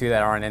other ones, too,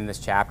 that aren't in this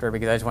chapter,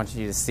 because I just want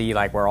you to see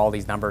like where all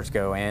these numbers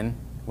go in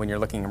when you're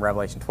looking at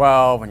Revelation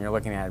 12, when you're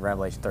looking at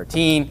Revelation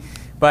 13.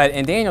 But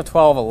in Daniel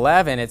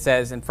 12:11, it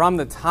says, "And from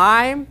the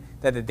time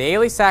that the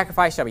daily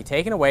sacrifice shall be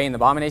taken away, and the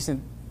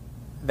abomination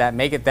that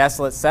maketh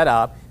desolate set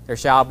up, there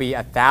shall be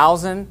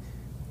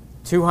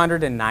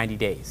 1,290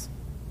 days."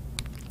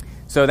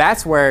 So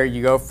that's where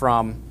you go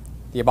from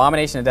the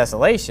abomination of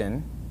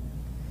desolation.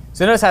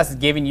 So notice how it's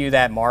giving you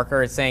that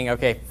marker. It's saying,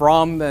 okay,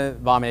 from the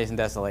abomination of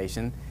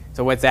desolation,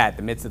 so what's that,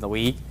 the midst of the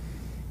week,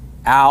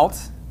 out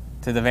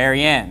to the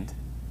very end.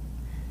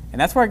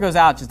 And that's where it goes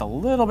out just a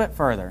little bit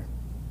further,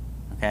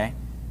 okay?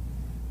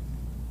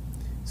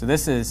 So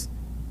this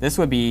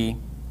would be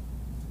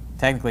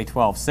technically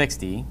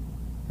 1260,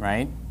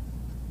 right,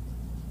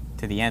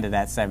 to the end of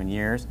that 7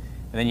 years.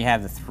 And then you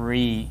have the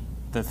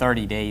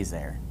 30 days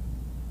there.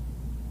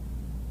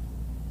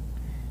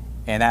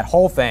 And that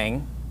whole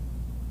thing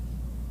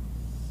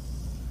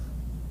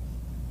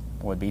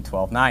would be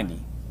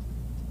 1290.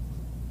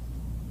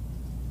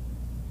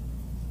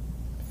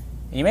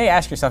 And you may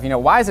ask yourself,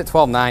 why is it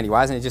 1290?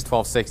 Why isn't it just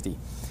 1260?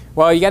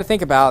 Well, you got to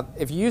think about,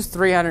 if you use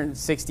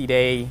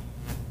 360-day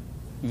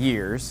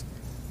years,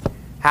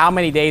 how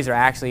many days are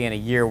actually in a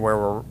year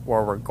where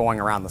we're going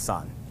around the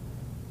sun?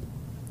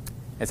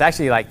 It's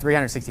actually like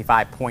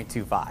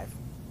 365.25,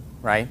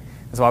 right?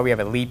 That's why we have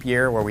a leap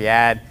year where we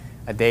add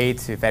a day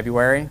to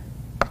February,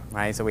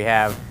 right? So we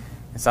have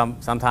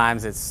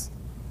sometimes it's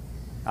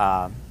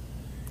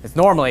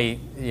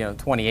normally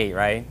 28,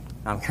 right?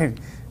 I'm going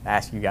to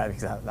ask you guys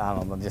because I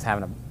don't know, I'm just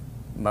having a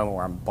moment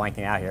where I'm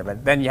blanking out here.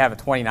 But then you have a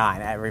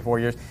 29 every 4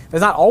 years. But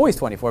it's not always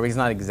 24 because it's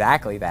not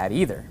exactly that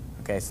either.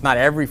 Okay, it's not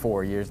every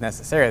 4 years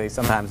necessarily.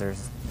 Sometimes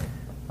there's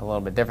a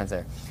little bit difference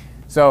there.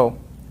 So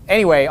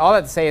anyway, all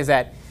that to say is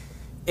that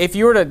if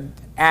you were to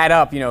add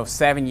up,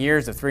 7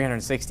 years of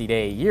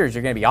 360-day years,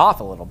 you're going to be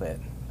off a little bit.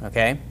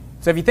 Okay,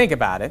 so if you think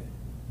about it,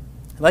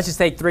 let's just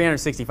take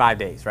 365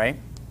 days, right?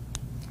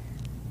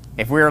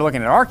 If we were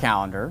looking at our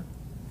calendar,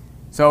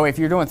 so if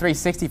you're doing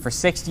 360 for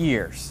 6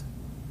 years,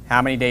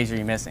 how many days are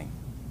you missing?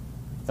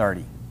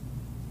 30.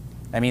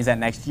 That means that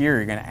next year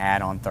you're going to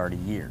add on 30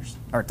 days.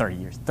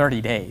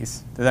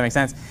 Does that make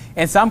sense?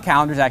 And some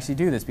calendars actually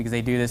do this because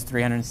they do this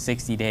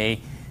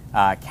 360-day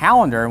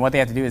calendar, and what they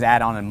have to do is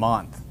add on a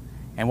month.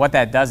 And what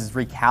that does is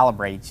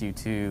recalibrate you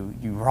to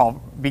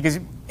because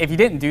if you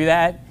didn't do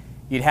that,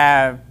 you'd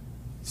have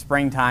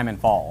springtime and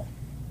fall,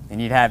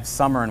 and you'd have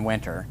summer and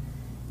winter,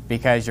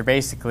 because you're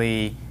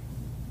basically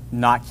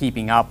not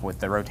keeping up with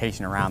the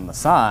rotation around the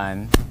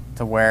sun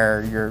to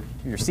where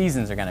your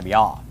seasons are going to be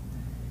off.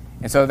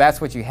 And so that's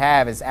what you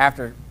have is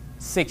after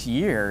 6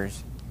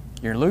 years,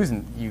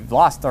 you've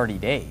lost 30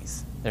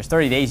 days. There's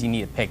 30 days you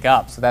need to pick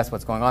up, so that's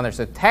what's going on there.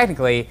 So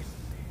technically,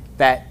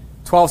 that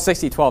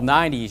 1260,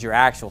 1290 is your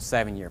actual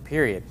 7-year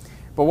period.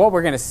 But what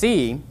we're going to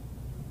see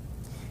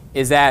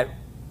is that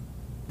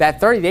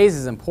 30 days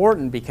is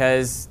important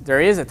because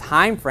there is a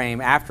time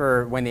frame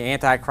after when the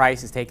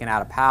Antichrist is taken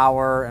out of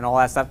power and all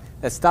that stuff.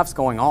 That stuff's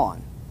going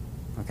on,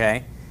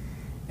 okay?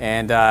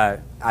 And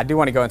I do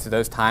want to go into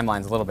those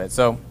timelines a little bit.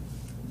 So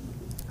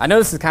I know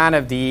this is kind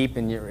of deep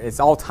and it's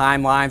all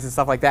timelines and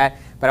stuff like that,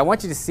 but I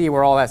want you to see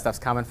where all that stuff's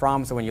coming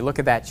from. So when you look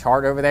at that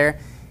chart over there,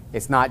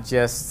 it's not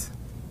just,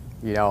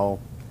 a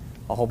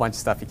whole bunch of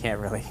stuff you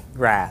can't really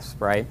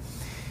grasp, right?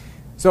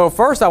 So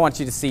first I want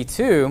you to see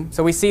too,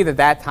 so we see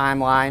that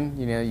timeline,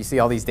 you see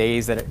all these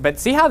days but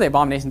see how the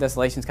abomination of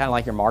desolation is kind of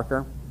like your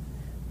marker?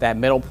 That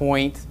middle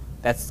point,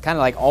 that's kind of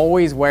like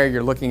always where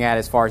you're looking at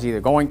as far as either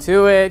going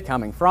to it,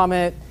 coming from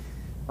it,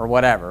 or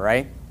whatever,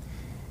 right?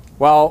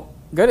 Well,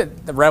 go to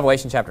the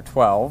Revelation chapter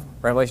 12.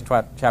 Revelation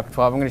chapter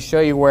 12, I'm going to show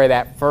you where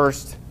that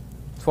first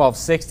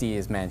 1260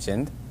 is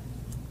mentioned.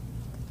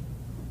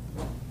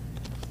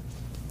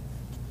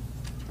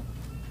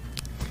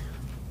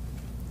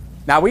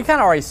 Now, we kind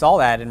of already saw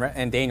that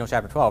in Daniel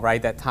chapter 12,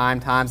 right? That time,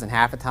 times, and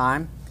half a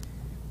time.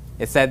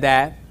 It said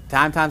that,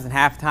 time, times, and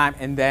half a time,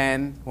 and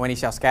then when he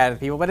shall scatter the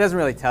people. But it doesn't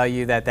really tell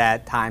you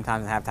that time,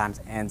 times, and half times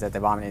ends at the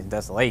abomination of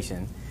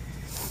desolation.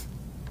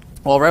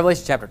 Well,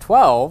 Revelation chapter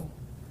 12,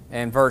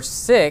 and verse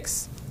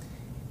 6,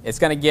 it's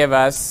going to give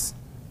us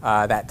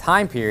that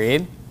time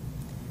period.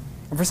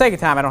 And for sake of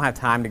time, I don't have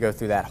time to go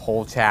through that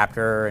whole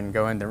chapter and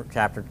go into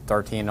chapter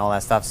 13 and all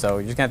that stuff, so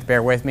you're just going to have to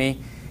bear with me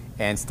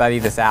and study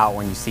this out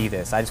when you see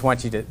this. I just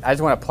want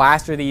to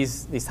plaster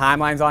these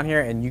timelines on here,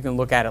 and you can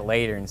look at it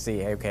later and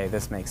see, okay,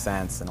 this makes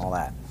sense and all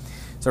that.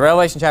 So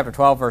Revelation chapter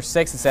 12, verse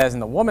 6, it says,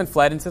 "And the woman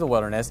fled into the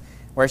wilderness,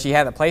 where she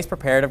had a place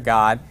prepared of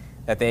God,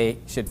 that they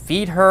should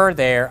feed her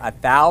there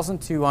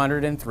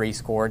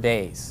 1,260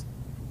 days."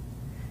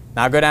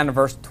 Now go down to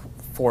verse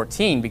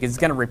 14, because it's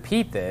going to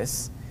repeat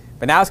this,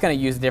 but now it's going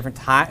to use a different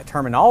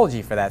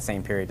terminology for that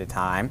same period of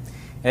time.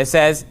 And it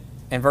says,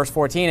 in verse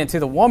 14, and to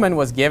the woman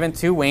was given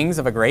 2 wings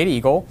of a great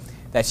eagle,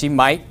 that she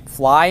might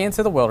fly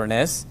into the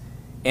wilderness,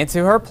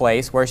 into her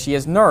place where she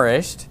is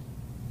nourished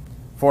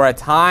for a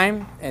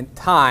time and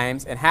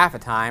times and half a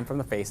time from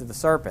the face of the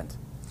serpent.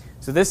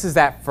 So this is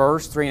that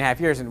first 3.5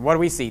 years. And what do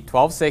we see?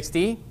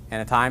 1260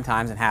 and a time,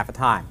 times, and half a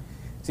time.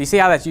 So you see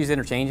how that's used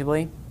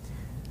interchangeably?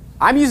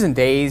 I'm using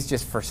days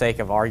just for sake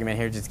of argument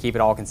here, just to keep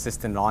it all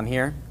consistent on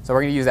here. So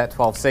we're going to use that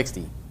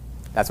 1260.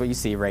 That's what you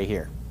see right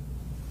here.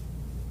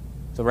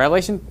 So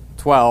Revelation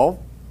 12,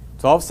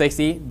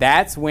 1260,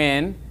 that's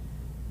when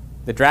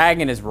the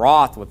dragon is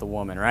wroth with the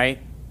woman, right?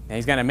 And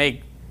he's going to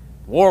make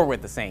war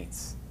with the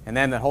saints. And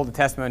then hold the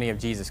testimony of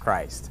Jesus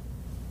Christ.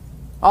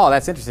 Oh,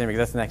 that's interesting, because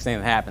that's the next thing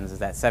that happens, is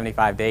that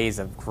 75 days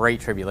of great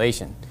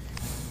tribulation.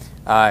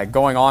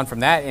 Going on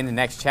from that in the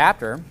next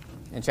chapter,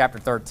 in chapter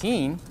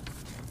 13,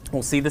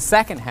 we'll see the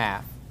second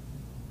half.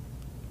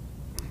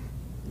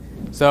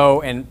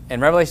 So in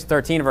Revelation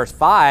 13, verse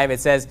 5, it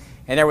says,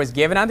 and there was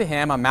given unto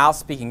him a mouth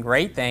speaking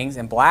great things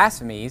and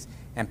blasphemies,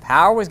 and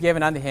power was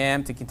given unto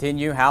him to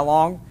continue how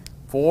long?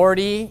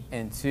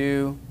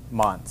 42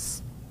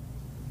 months.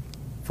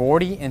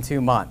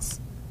 42 months.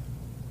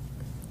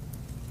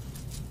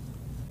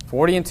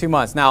 42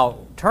 months. Now,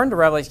 turn to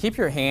Revelation. Keep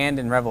your hand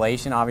in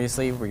Revelation,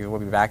 obviously. We'll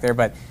be back there.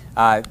 But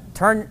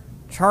turn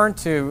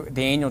to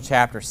Daniel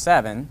chapter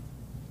 7.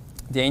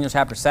 Daniel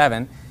chapter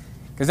 7.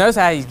 Because notice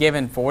how he's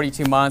given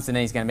 42 months, and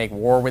then he's going to make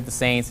war with the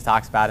saints. It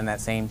talks about in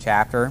that same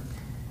chapter.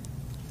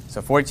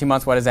 So 42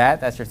 months, what is that?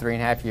 That's your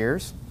 3.5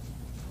 years.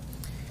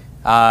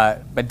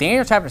 But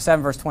Daniel chapter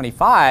 7, verse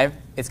 25,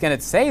 it's going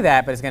to say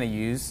that, but it's going to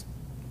use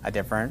a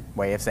different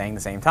way of saying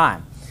the same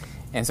time.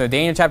 And so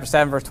Daniel chapter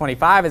 7, verse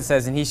 25, it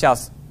says, and he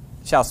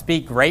shall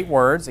speak great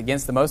words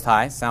against the Most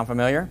High. Sound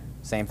familiar?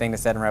 Same thing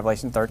that's said in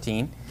Revelation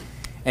 13.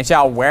 And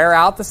shall wear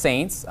out the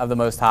saints of the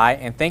Most High,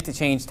 and think to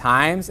change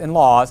times and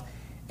laws,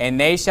 and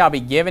they shall be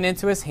given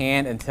into his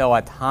hand until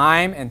a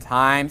time and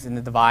times in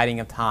the dividing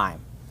of time.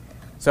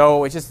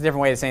 So it's just a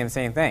different way of saying the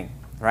same thing,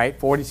 right?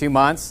 42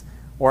 months,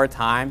 or a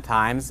time,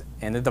 times,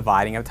 in the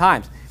dividing of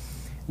times.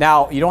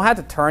 Now, you don't have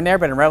to turn there,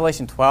 but in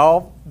Revelation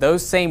 12,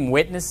 those same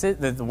witnesses,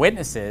 the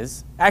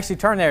witnesses, actually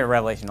turn there to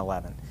Revelation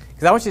 11.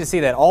 Because I want you to see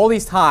that all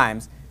these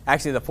times,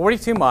 actually the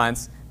 42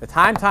 months, the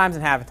time, times,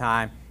 and half a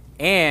time,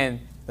 and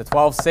the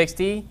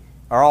 1260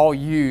 are all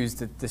used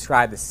to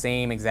describe the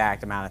same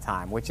exact amount of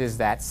time, which is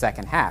that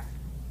second half.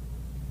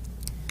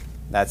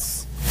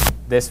 That's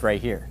this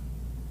right here.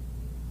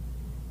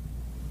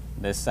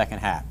 This second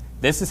half.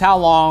 This is how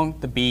long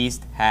the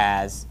beast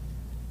has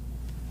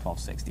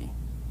 1260.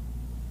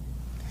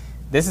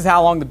 This is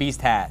how long the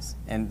beast has,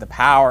 and the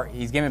power,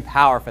 he's given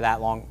power for that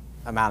long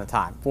amount of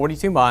time.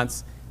 42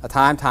 months, a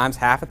time times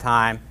half a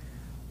time,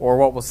 or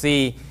what we'll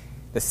see,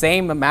 the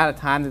same amount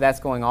of time that that's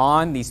going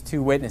on, these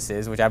 2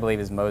 witnesses, which I believe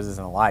is Moses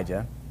and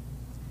Elijah,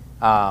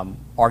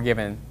 are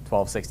given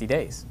 1260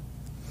 days.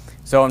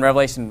 So in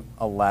Revelation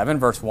 11,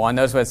 verse 1,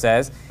 notice what it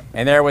says,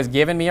 and there was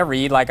given me a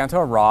reed like unto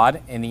a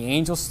rod, and the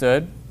angel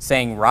stood,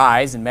 saying,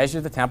 rise and measure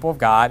the temple of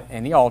God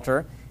and the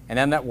altar, and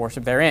them that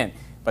worship therein.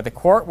 But the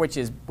court which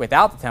is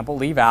without the temple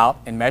leave out,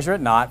 and measure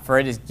it not, for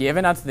it is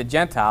given unto the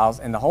Gentiles,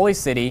 and the holy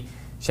city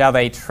shall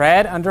they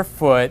tread under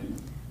foot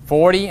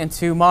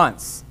 42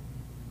 months.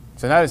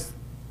 So notice,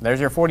 there's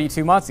your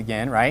 42 months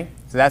again, right?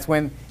 So that's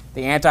when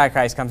the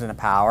Antichrist comes into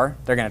power.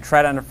 They're going to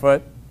tread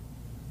underfoot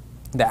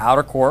the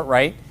outer court,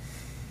 right?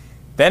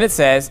 Then it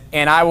says,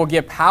 and I will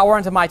give power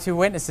unto my 2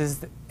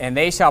 witnesses, and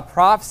they shall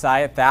prophesy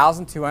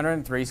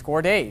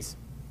 1,260 days,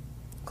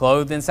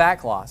 clothed in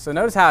sackcloth. So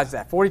notice how it's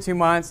that 42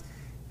 months,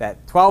 that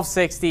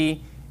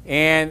 1260,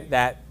 and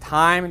that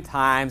time and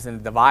times and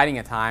the dividing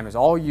of time is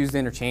all used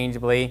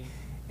interchangeably.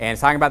 And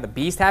it's talking about the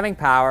beast having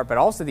power, but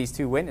also these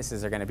 2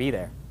 witnesses are going to be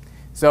there.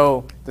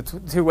 So the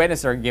 2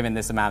 witnesses are given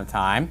this amount of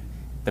time.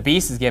 The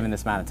beast is given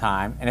this amount of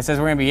time. And it says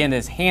we're going to be in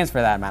his hands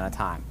for that amount of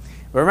time.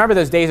 But remember,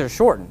 those days are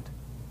shortened,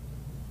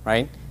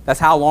 right? That's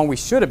how long we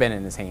should have been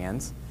in his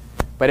hands.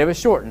 But it was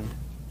shortened,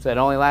 so it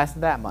only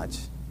lasted that much.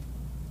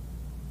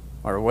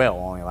 Or it will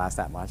only last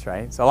that much,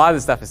 right? So a lot of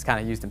this stuff is kind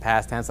of used in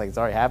past tense, like it's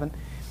already happened.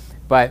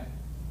 But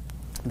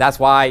that's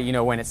why, you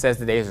know, when it says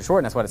the days are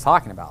shortened, that's what it's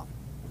talking about.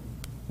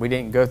 We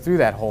didn't go through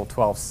that whole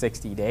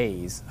 1260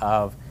 days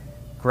of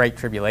great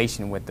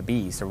tribulation with the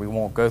beast, or we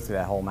won't go through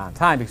that whole amount of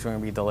time because we're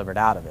going to be delivered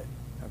out of it,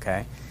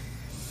 okay?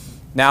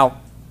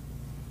 Now,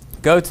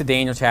 go to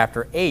Daniel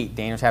chapter 8.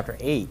 Daniel chapter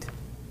 8.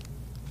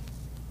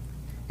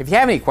 If you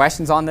have any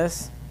questions on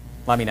this,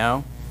 let me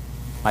know.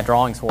 My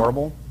drawing's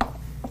horrible.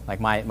 Like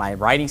my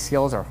writing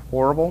skills are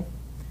horrible.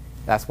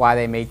 That's why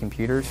they made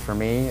computers for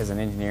me as an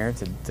engineer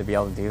to be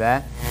able to do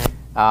that.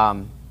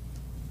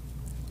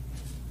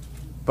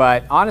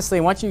 But honestly,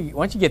 once you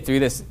get through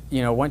this,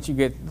 you know, once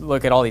you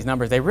look at all these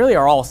numbers, they really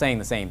are all saying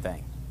the same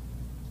thing.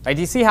 Right?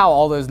 Do you see how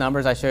all those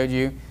numbers I showed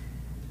you?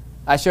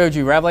 I showed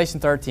you Revelation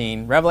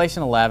 13,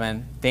 Revelation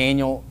 11,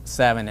 Daniel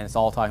 7, and it's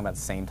all talking about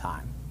the same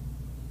time.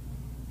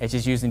 It's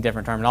just using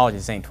different terminology.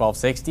 It's saying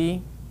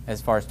 1260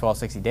 as far as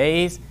 1260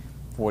 days,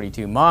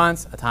 42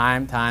 months, a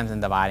time, times,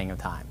 and dividing of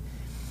time.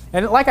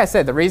 And like I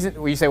said, the reason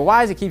you say, well,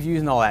 why does it keep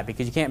using all that?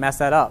 Because you can't mess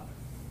that up.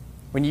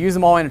 When you use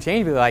them all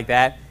interchangeably like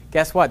that,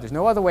 guess what? There's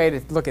no other way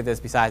to look at this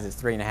besides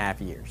it's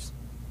 3.5 years,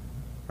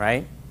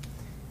 right?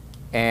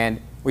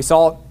 And we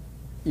saw,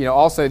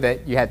 also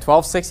that you had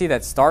 1260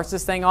 that starts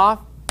this thing off,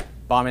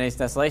 abomination,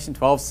 desolation,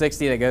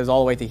 1260 that goes all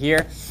the way to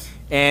here.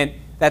 And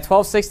that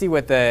 1260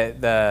 with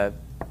the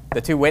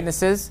two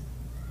witnesses,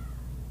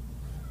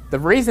 the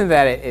reason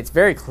that it's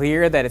very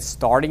clear that it's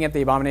starting at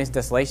the abomination,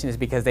 desolation is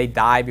because they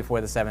died before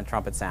the seventh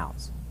trumpet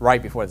sounds,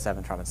 right before the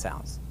seventh trumpet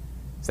sounds.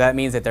 So that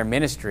means that their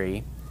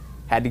ministry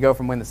had to go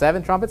from when the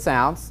seventh trumpet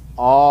sounds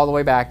all the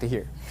way back to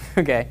here,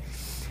 okay?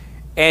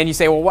 And you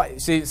say, well,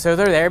 what? So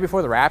they're there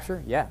before the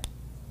rapture? Yeah.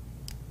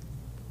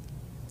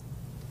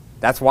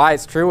 That's why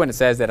it's true when it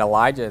says that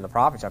Elijah the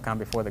prophet shall come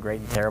before the great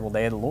and terrible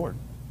day of the Lord.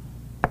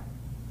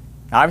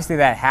 Obviously,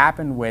 that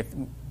happened with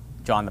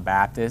John the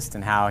Baptist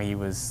and how he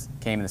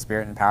came in the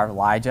spirit and power of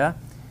Elijah.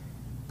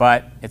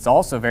 But it's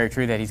also very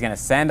true that he's going to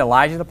send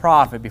Elijah the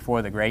prophet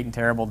before the great and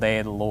terrible day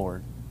of the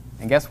Lord.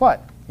 And guess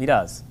what? He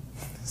does.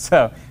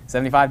 So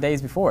 75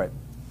 days before it.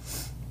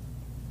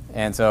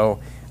 And so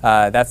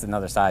that's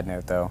another side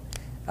note, though.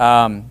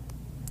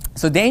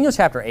 So Daniel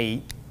chapter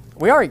 8,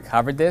 we already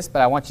covered this,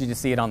 but I want you to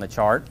see it on the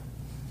chart.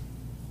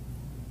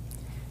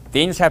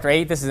 Daniel chapter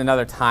 8, this is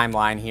another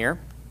timeline here.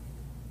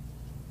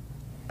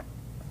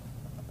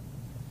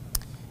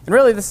 And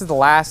really, this is the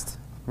last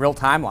real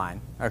timeline,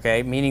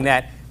 okay? Meaning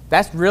that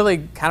that's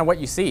really kind of what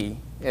you see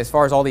as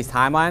far as all these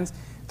timelines.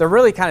 They're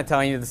really kind of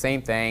telling you the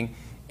same thing.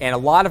 And a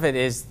lot of it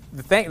is,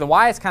 the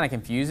why it's kind of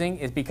confusing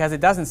is because it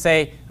doesn't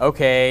say,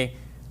 okay,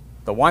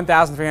 the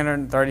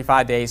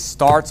 1,335 days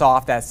starts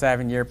off that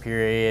 7-year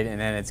period, and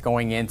then it's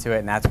going into it,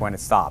 and that's when it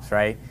stops,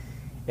 right?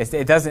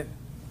 It doesn't.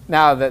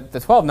 Now, the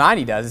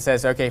 1290 does. It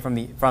says, okay, from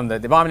the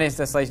abomination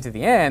desolation to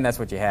the end, that's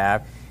what you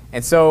have.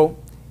 And so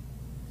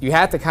you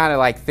have to kind of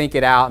like think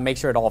it out and make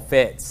sure it all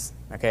fits,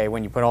 okay,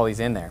 when you put all these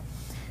in there.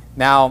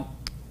 Now,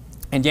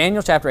 in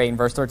Daniel chapter 8 and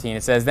verse 13,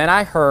 it says, Then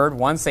I heard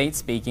one saint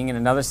speaking, and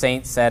another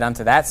saint said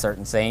unto that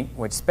certain saint,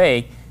 which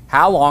spake,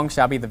 How long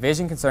shall be the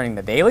vision concerning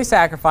the daily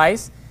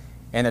sacrifice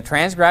and the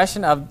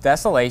transgression of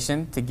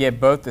desolation, to give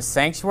both the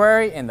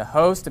sanctuary and the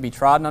host to be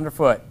trodden under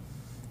foot?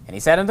 And he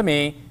said unto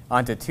me,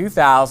 Unto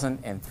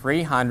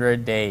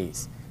 2,300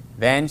 days.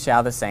 Then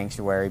shall the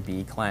sanctuary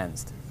be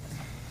cleansed.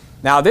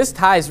 Now, this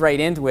ties right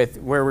in with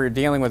where we're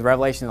dealing with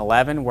Revelation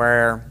 11,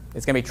 where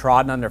it's going to be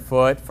trodden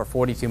underfoot for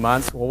 42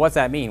 months. Well, what's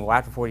that mean? Well,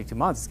 after 42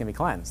 months, it's going to be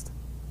cleansed.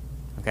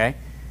 Okay?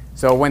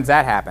 So when's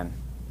that happen?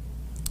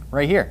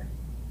 Right here.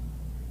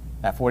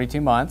 At 42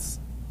 months,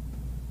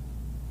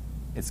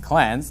 it's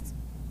cleansed.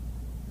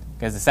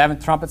 Because the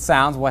seventh trumpet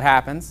sounds, what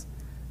happens?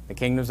 The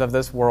kingdoms of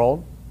this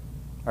world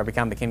are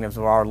become the kingdoms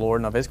of our Lord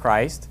and of his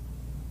Christ.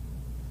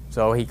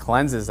 So he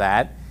cleanses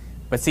that.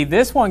 But see,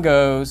 this one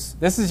goes,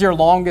 this is your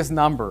longest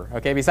number,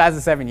 okay, besides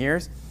the 7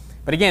 years.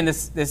 But again,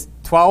 this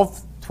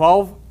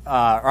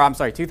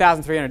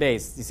 2,300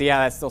 days. You see how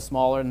that's still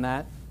smaller than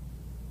that?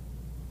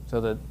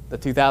 So the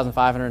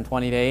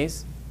 2,520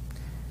 days.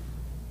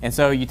 And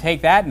so you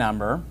take that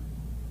number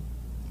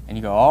and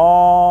you go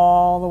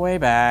all the way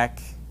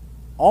back,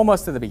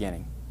 almost to the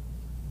beginning.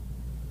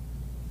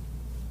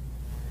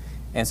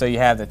 And so you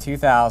have the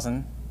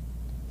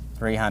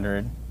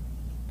 2,300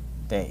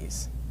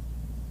 days.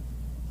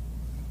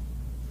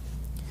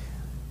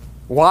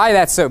 Why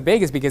that's so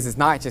big is because it's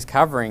not just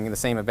covering the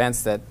same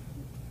events that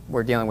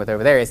we're dealing with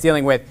over there. It's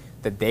dealing with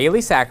the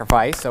daily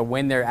sacrifice, so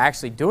when they're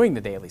actually doing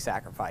the daily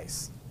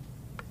sacrifice.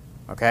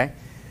 Okay?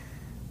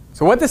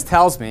 So what this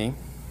tells me,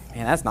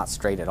 man, that's not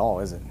straight at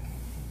all, is it?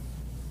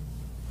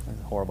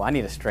 That's horrible. I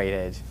need a straight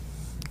edge.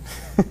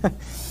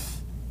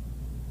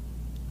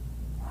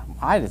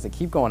 Why does it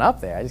keep going up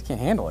there? I just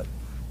can't handle it.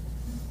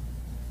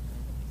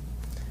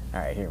 All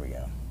right, here we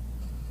go.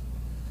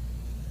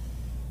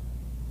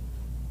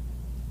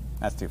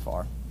 That's too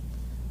far.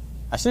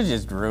 I should have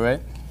just drew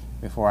it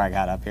before I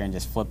got up here and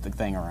just flipped the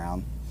thing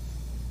around.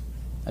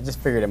 I just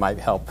figured it might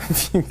help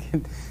if you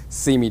can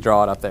see me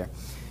draw it up there.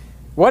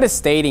 What it's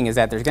stating is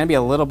that there's going to be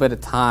a little bit of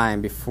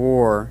time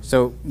before.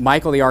 So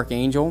Michael the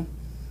archangel,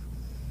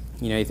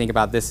 you think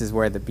about this is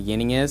where the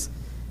beginning is.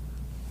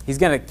 He's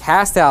going to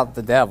cast out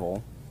the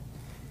devil.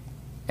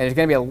 And there's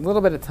going to be a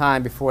little bit of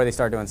time before they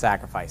start doing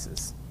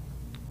sacrifices.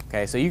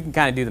 Okay, so you can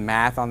kind of do the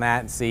math on that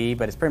and see,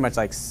 but it's pretty much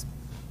like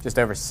just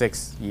over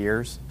 6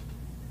 years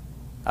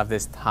of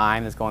this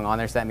time that's going on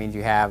there. So that means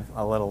you have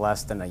a little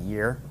less than a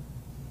year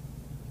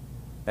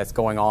that's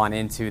going on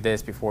into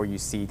this before you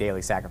see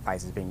daily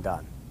sacrifices being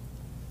done.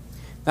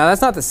 Now,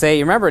 that's not to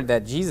say, remember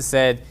that Jesus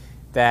said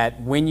that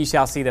when you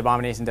shall see the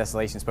abomination and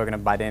desolation spoken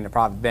of by Daniel the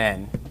prophet,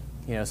 then,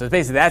 so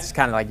basically that's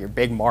kind of like your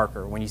big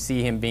marker. When you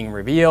see him being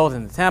revealed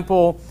in the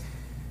temple,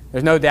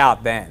 there's no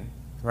doubt then,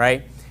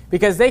 right?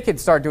 Because they could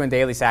start doing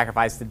daily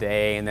sacrifice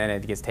today and then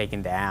it gets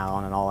taken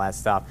down and all that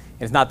stuff.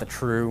 And it's not the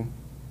true,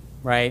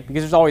 right?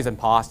 Because there's always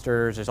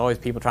imposters, there's always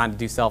people trying to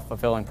do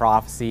self-fulfilling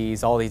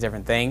prophecies, all these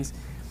different things.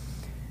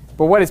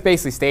 But what it's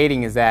basically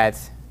stating is that,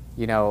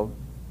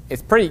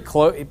 it's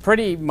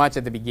pretty much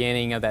at the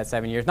beginning of that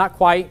 7 years. Not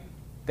quite.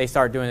 They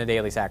start doing the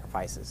daily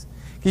sacrifices.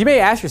 Because you may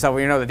ask yourself,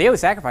 well, the daily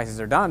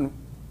sacrifices are done.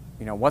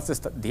 What's this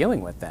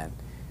dealing with then?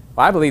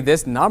 Well, I believe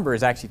this number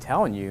is actually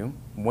telling you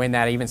when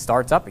that even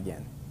starts up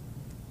again.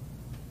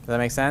 Does that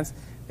make sense?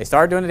 They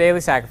start doing the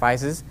daily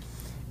sacrifices,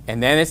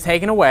 and then it's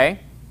taken away.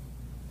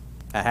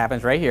 That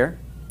happens right here.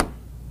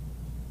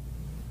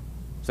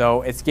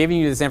 So it's giving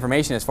you this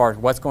information as far as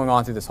what's going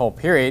on through this whole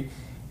period.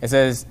 It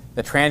says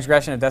the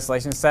transgression of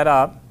desolation is set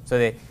up. So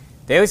the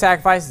daily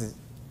sacrifices,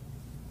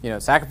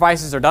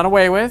 sacrifices are done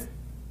away with.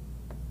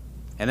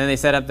 And then they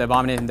set up the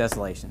abomination of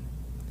desolation.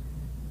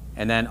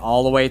 And then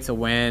all the way to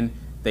when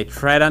they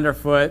tread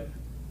underfoot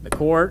the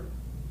court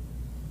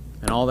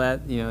and all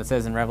that, it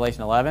says in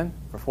Revelation 11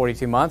 for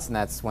 42 months, and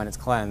that's when it's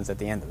cleansed at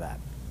the end of that.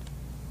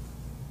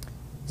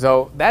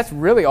 So that's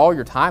really all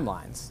your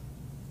timelines.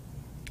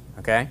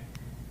 Okay?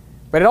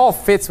 But it all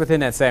fits within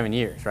that 7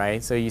 years,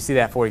 right? So you see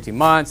that 42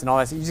 months and all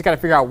that. So you just got to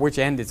figure out which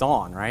end it's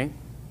on, right?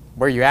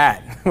 Where you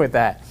at with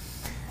that.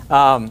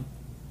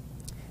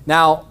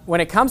 Now,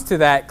 when it comes to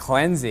that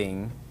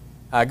cleansing,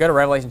 go to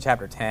Revelation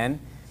chapter 10.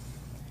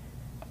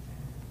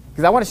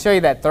 Because I want to show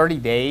you that 30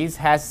 days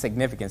has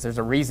significance. There's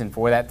a reason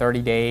for that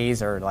 30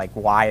 days or like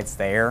why it's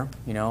there.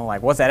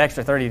 What's that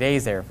extra 30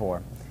 days there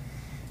for?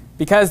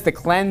 Because the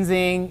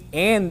cleansing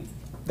and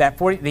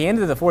the end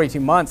of the 42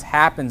 months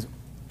happens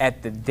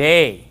at the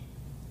day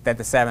that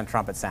the seventh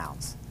trumpet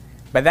sounds.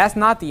 But that's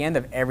not the end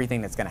of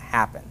everything that's going to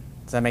happen.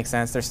 Does that make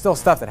sense? There's still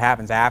stuff that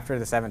happens after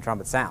the seventh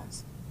trumpet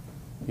sounds.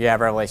 You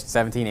have Revelation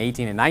 17,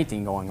 18, and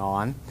 19 going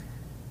on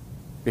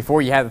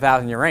before you have the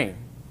 1,000-year reign.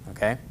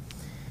 Okay?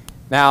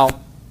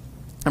 Now,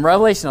 in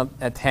Revelation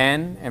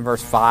 10 and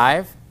verse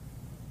 5,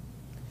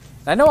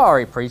 I know I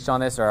already preached on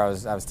this, or I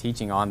was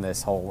teaching on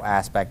this whole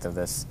aspect of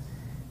this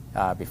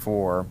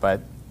before,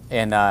 but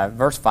in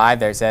verse 5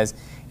 there it says,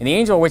 "And the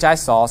angel which I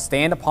saw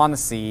stand upon the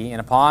sea and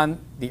upon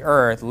the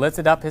earth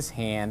lifted up his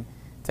hand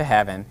to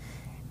heaven,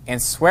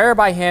 and swear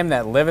by him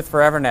that liveth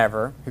forever and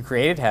ever, who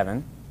created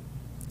heaven,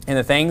 and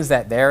the things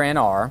that therein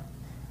are,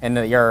 and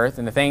the earth,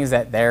 and the things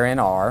that therein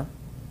are,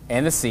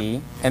 and the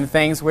sea, and the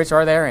things which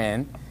are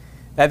therein,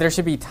 that there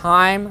should be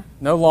time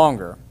no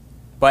longer,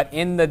 but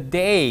in the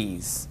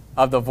days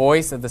of the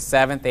voice of the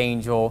seventh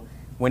angel,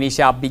 when he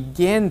shall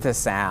begin to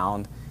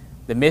sound,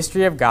 the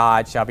mystery of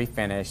God shall be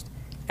finished,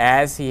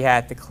 as he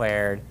hath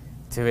declared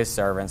to his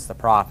servants the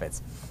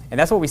prophets." And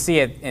that's what we see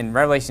in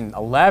Revelation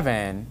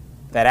 11,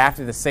 that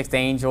after the sixth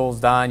angel's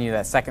done,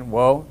 that second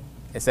woe,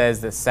 it says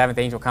the seventh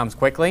angel comes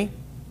quickly,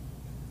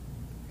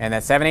 and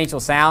that seventh angel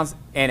sounds,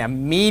 and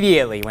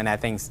immediately when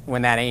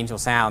that angel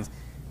sounds,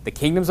 the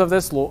kingdoms of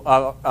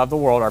the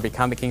world are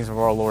become the kingdoms of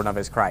our Lord and of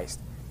his Christ.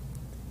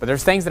 But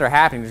there's things that are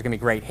happening. There's going to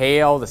be great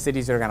hail. The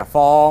cities are going to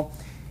fall.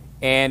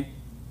 And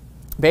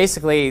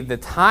basically, the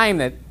time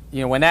that,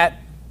 when that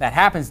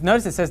happens,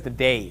 notice it says the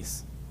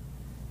days.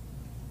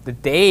 The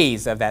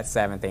days of that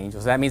seventh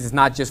angel. So that means it's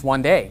not just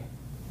one day.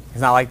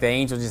 It's not like the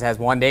angel just has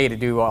one day to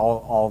do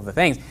all of the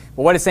things.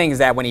 But what it's saying is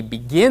that when he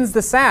begins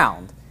the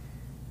sound,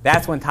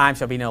 that's when time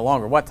shall be no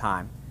longer. What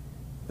time?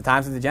 The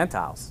times of the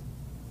Gentiles.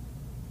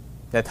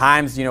 The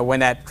times, when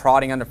that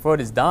trotting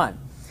underfoot is done.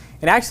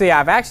 And actually,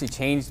 I've actually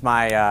changed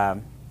my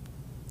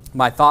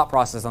my thought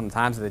process on the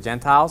times of the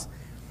Gentiles.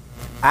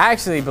 I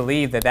actually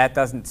believe that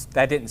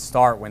didn't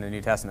start when the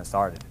New Testament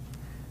started.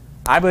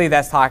 I believe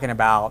that's talking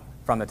about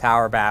from the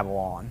Tower of Babel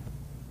on.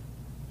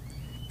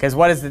 Because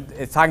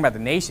it's talking about the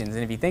nations,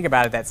 and if you think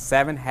about it, that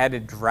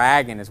seven-headed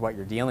dragon is what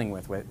you're dealing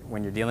with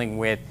when you're dealing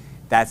with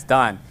that's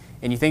done.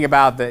 And you think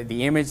about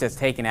the image that's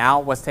taken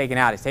out, what's taken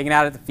out? It's taken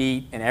out at the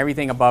feet, and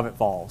everything above it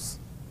falls.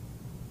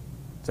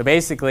 So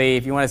basically,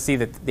 if you want to see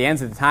the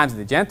ends of the times of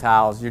the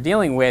Gentiles, you're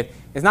dealing with,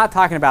 it's not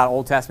talking about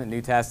Old Testament,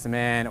 New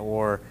Testament,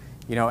 or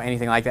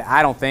anything like that.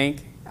 I don't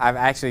think.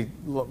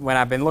 When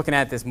I've been looking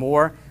at this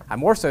more, I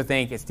more so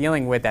think it's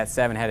dealing with that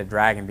seven-headed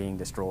dragon being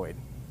destroyed.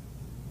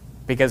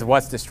 Because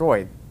what's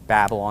destroyed?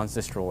 Babylon's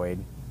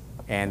destroyed,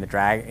 and the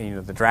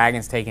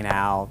dragon's taken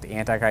out, the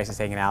Antichrist is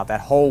taken out.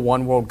 That whole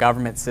one world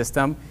government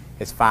system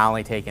is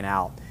finally taken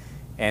out.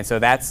 And so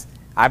that's,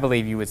 I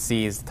believe you would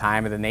see as the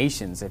time of the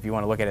nations, if you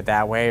want to look at it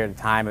that way, or the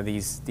time of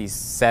these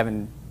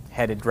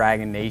seven-headed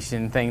dragon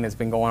nation thing that's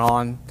been going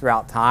on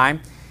throughout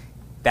time.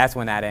 That's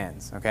when that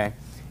ends, okay?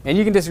 And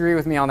you can disagree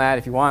with me on that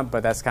if you want,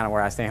 but that's kind of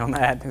where I stand on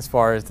that as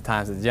far as the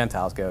times of the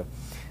Gentiles go.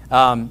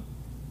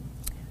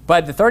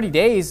 But the 30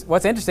 days,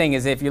 what's interesting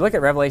is if you look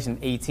at Revelation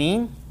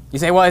 18, you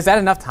say, well, is that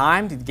enough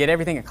time to get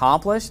everything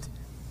accomplished?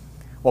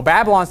 Well,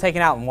 Babylon's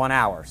taken out in 1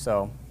 hour,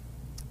 so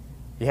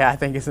yeah, I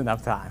think it's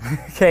enough time.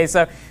 Okay,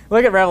 so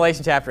look at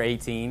Revelation chapter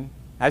 18.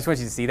 I just want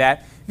you to see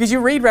that. Because you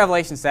read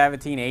Revelation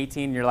 17,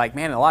 18, and you're like,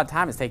 man, a lot of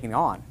time is taking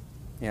on,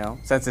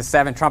 since the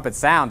seven trumpets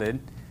sounded.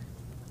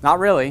 Not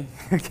really,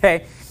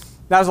 okay?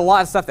 Now, there's a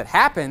lot of stuff that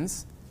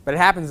happens, but it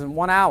happens in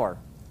 1 hour.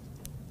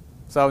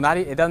 So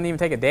it doesn't even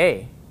take a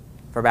day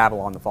for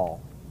Babylon to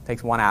fall. It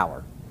takes 1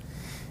 hour.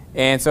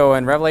 And so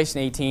in Revelation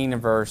 18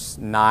 and verse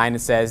 9, it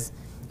says,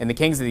 "And the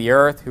kings of the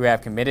earth who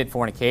have committed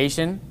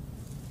fornication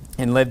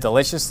and live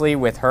deliciously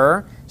with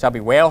her, shall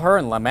bewail her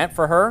and lament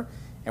for her.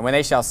 And when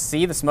they shall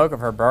see the smoke of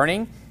her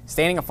burning,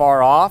 standing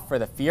afar off for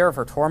the fear of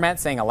her torment,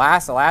 saying,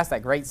 Alas, alas,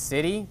 that great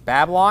city,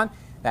 Babylon,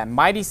 that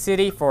mighty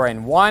city, for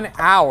in 1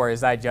 hour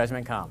is thy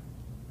judgment come.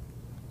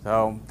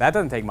 So that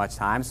doesn't take much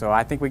time, so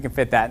I think we can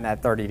fit that in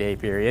that 30-day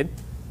period.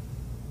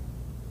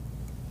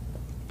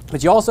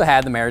 But you also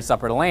had the marriage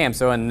supper of the Lamb.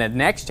 So in the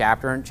next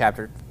chapter, in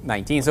chapter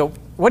 19, so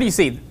what do you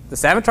see? The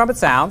seventh trumpet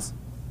sounds.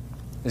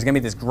 There's going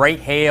to be this great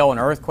hail and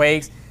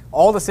earthquakes.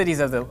 All the cities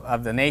of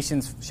the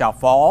nations shall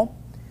fall.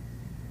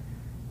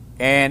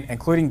 And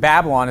including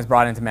Babylon is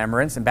brought into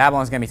remembrance, and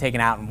Babylon is going to be taken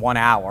out in 1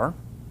 hour.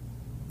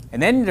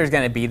 And then there's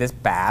going to be this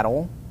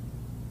battle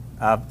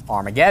of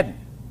Armageddon,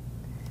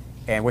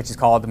 and which is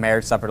called the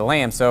marriage supper of the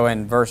Lamb. So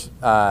in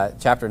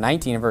chapter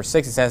 19 and verse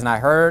 6, it says, And I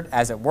heard,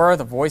 as it were,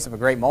 the voice of a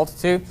great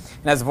multitude,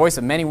 and as the voice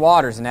of many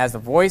waters, and as the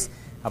voice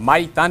of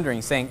mighty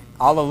thundering, saying,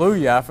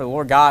 Alleluia, for the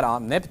Lord God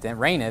omnipotent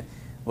reigneth.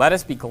 Let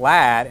us be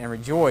glad and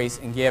rejoice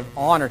and give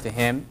honor to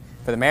him,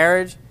 for the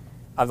marriage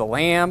of the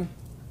Lamb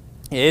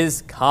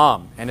is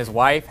come, and his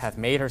wife hath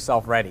made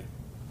herself ready.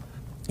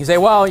 You say,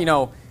 well,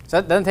 so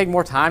it doesn't take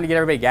more time to get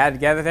everybody gathered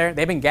together there.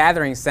 They've been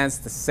gathering since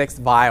the sixth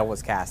vial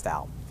was cast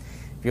out.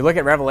 If you look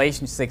at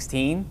Revelation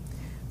 16,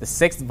 the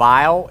sixth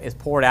vial is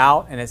poured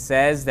out, and it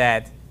says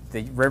that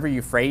the river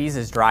Euphrates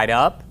is dried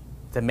up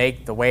to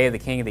make the way of the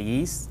kings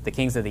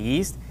of the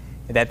east,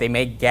 and that they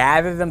may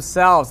gather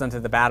themselves unto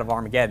the battle of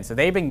Armageddon. So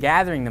they've been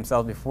gathering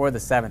themselves before the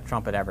seventh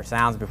trumpet ever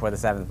sounds, before the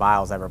seventh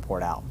vial is ever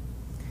poured out.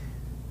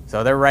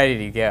 So they're ready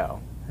to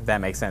go, if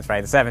that makes sense, right?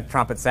 The seventh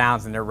trumpet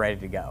sounds, and they're ready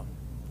to go.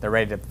 They're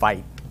ready to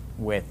fight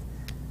with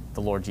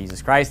the Lord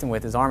Jesus Christ and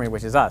with his army,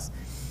 which is us.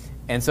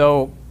 And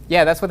so,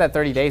 yeah, that's what that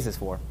 30 days is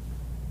for.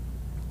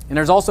 And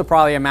there's also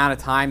probably an amount of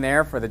time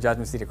there for the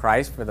judgment seat of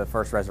Christ, for the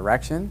first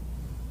resurrection.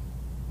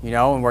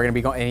 And we're going to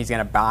be going, and he's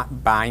going to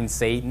bind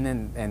Satan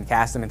and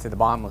cast him into the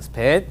bottomless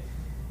pit.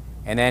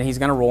 And then he's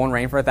going to rule and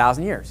reign for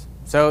 1,000 years.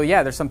 So,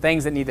 yeah, there's some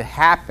things that need to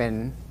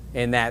happen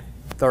in that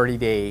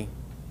 30-day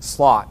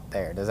slot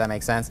there. Does that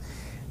make sense?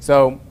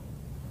 So,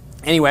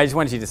 anyway, I just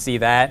wanted you to see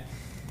that.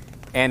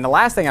 And the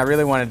last thing I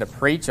really wanted to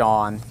preach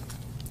on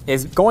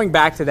is going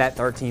back to that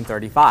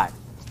 1335.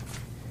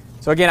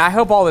 So again, I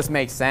hope all this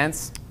makes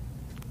sense.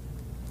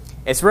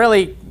 It's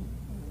really,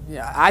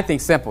 I think,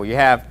 simple. You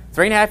have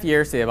 3.5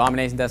 years to the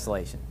abomination of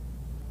desolation.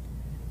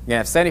 You're going to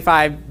have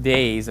 75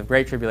 days of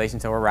great tribulation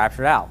until we're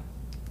raptured out.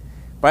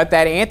 But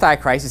that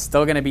Antichrist is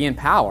still going to be in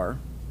power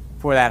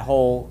for that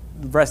whole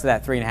rest of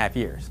that 3.5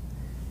 years.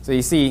 So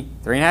you see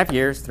 3.5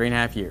 years,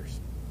 3.5 years.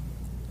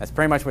 That's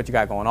pretty much what you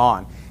got going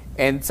on.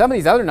 And some of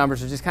these other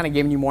numbers are just kind of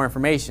giving you more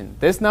information.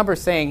 This number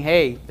is saying,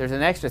 hey, there's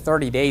an extra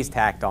 30 days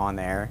tacked on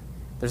there.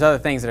 There's other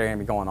things that are going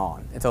to be going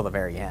on until the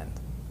very end.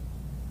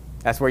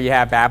 That's where you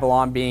have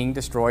Babylon being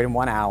destroyed in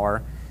 1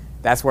 hour.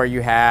 That's where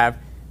you have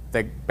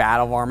the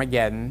Battle of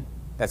Armageddon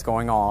that's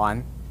going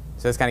on.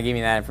 So it's kind of giving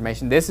you that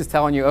information. This is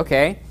telling you,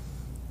 okay,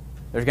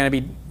 there's going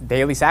to be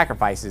daily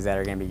sacrifices that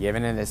are going to be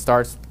given, and it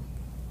starts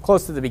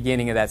close to the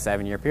beginning of that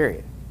 7-year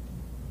period.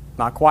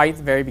 Not quite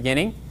the very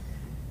beginning,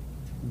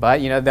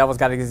 but, the devil's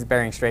got to get his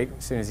bearing straight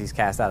as soon as he's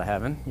cast out of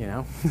heaven,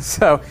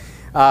 So,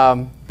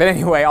 but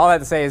anyway, all that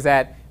to say is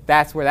that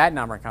that's where that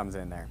number comes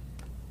in there.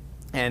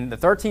 And the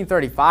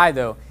 1335,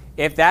 though,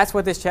 if that's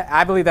what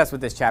I believe that's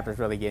what this chapter is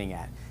really getting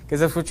at. Because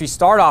that's what you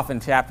start off in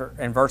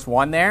verse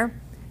 1 there.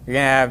 You're going to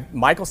have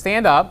Michael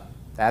stand up.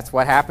 That's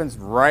what happens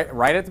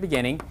right at the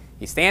beginning.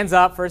 He stands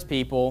up for his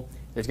people.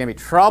 There's going to be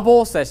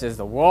trouble such as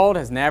the world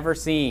has never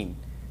seen.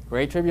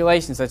 Great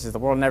tribulation such as the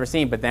world has never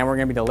seen. But then we're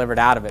going to be delivered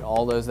out of it,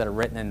 all those that are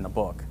written in the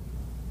book.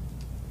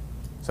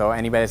 So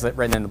anybody that's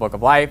written in the book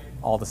of life,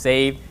 all the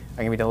saved, are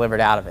going to be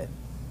delivered out of it.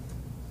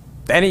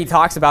 Then he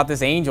talks about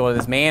this angel,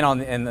 this man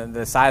on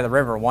the side of the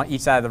river,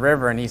 each side of the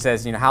river, and he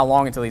says, how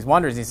long until these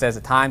wonders? He says,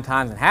 a time,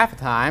 times, and half a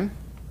time.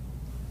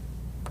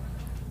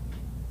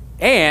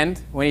 And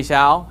when he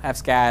shall have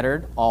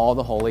scattered all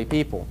the holy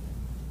people.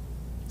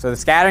 So the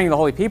scattering of the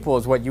holy people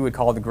is what you would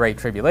call the Great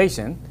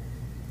Tribulation.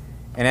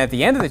 And at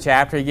the end of the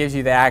chapter, he gives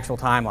you the actual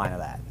timeline of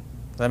that.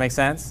 Does that make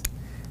sense?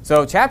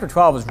 So chapter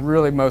 12 is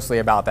really mostly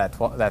about that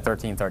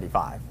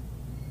 1335.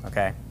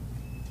 Okay?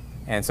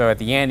 And so at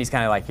the end, he's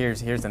kind of like,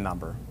 here's the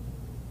number.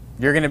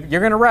 You're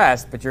gonna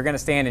rest, but you're gonna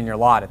stand in your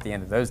lot at the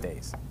end of those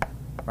days,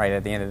 right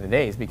at the end of the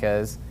days,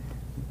 because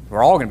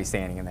we're all gonna be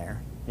standing in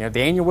there.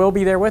 Daniel will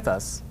be there with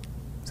us.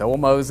 So will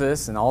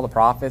Moses and all the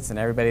prophets and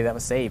everybody that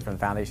was saved from the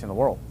foundation of the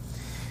world.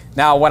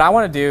 Now, what I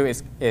want to do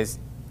is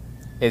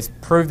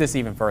prove this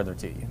even further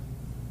to you,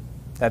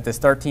 that this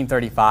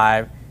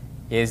 1335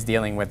 is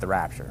dealing with the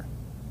rapture.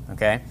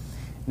 Okay.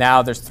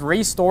 Now, there's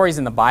 3 stories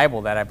in the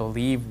Bible that I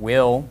believe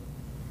will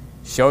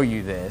show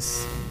you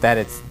this,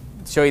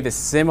 show you the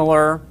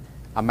similar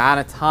amount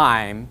of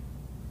time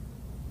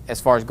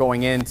as far as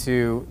going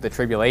into the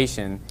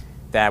tribulation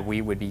that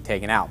we would be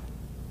taken out.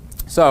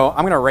 So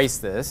I'm going to erase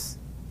this.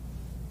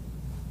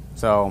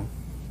 So,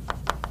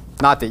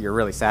 not that you're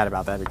really sad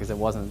about that, because it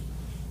wasn't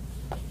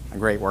a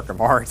great work of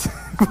art.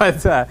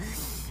 But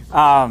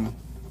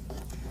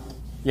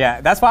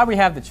Yeah, that's why we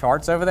have the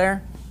charts over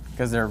there,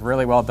 because they're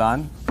really well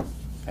done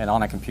and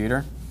on a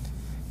computer.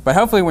 But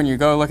hopefully when you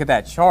go look at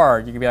that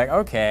chart, you can be like,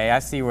 okay, I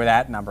see where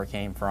that number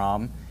came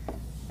from,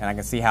 and I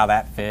can see how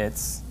that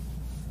fits.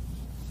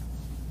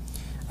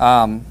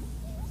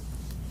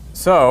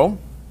 So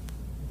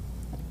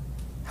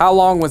how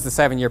long was the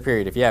 7-year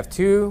period? If you have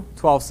two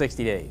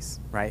 1260 days,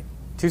 right?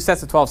 Two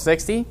sets of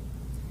 1260.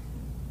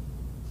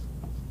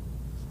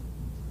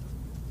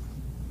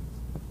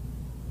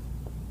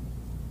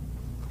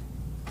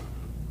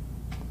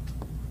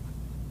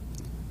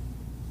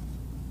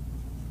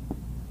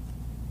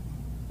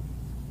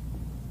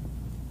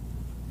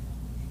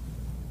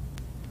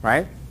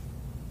 Right?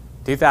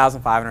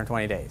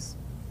 2,520 days.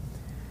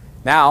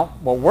 Now,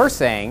 what we're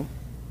saying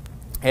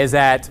is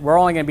that we're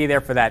only going to be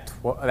there for that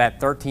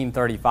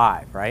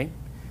 1335, right?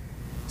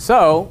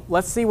 So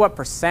let's see what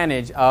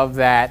percentage of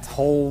that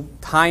whole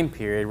time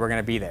period we're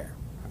going to be there,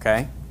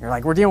 okay? You're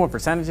like, we're dealing with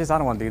percentages? I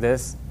don't want to do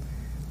this.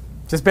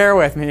 Just bear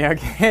with me,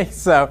 okay?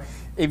 So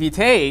if you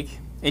take,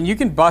 and you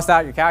can bust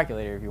out your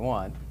calculator if you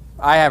want.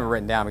 I have it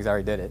written down because I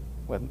already did it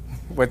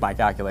with my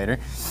calculator.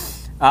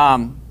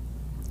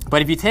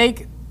 But if you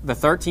take the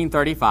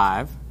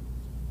 1335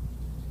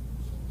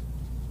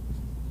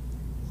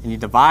 and you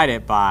divide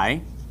it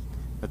by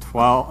the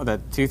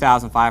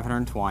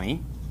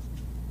 2,520,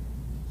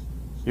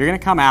 you're going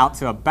to come out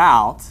to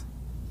about,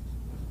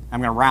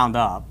 I'm going to round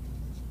up,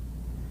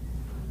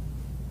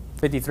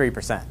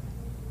 53%.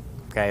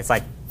 Okay, it's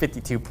like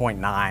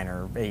 52.9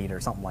 or 8 or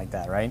something like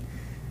that, right?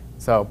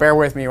 So bear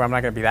with me, I'm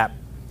not going to be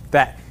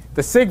that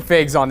the sig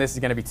figs on this is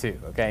going to be 2,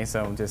 okay?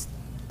 So just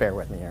bear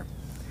with me here.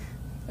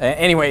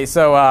 Anyway,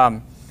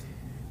 so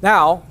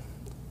now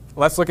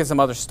let's look at some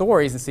other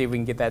stories and see if we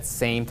can get that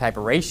same type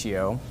of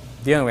ratio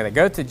dealing with it.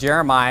 Go to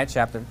Jeremiah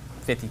chapter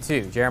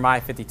 52, Jeremiah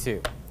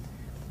 52.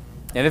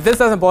 And if this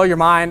doesn't blow your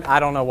mind, I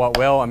don't know what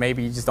will, and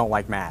maybe you just don't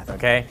like math,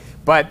 okay?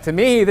 But to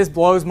me, this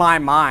blows my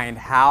mind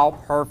how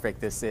perfect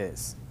this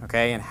is,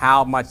 okay, and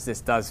how much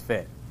this does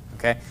fit,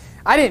 okay?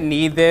 I didn't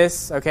need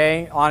this,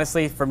 okay,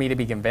 honestly, for me to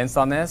be convinced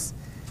on this,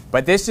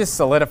 but this just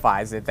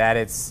solidifies it that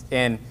it's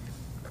in,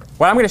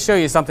 what I'm going to show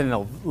you is something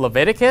in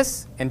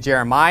Leviticus and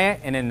Jeremiah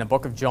and in the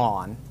book of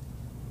John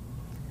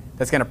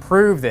that's going to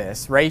prove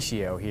this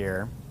ratio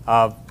here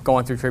of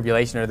going through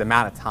tribulation, or the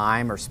amount of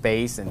time or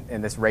space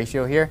in this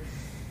ratio here.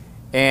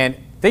 And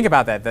think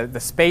about that, the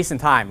space and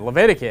time.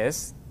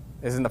 Leviticus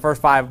is in the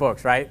first 5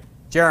 books, right?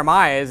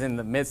 Jeremiah is in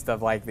the midst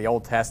of like the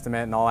Old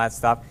Testament and all that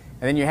stuff.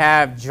 And then you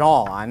have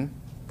John,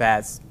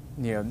 that's,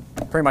 you know,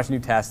 pretty much New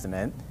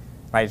Testament,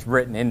 right? It's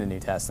written in the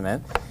New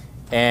Testament.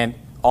 And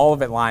all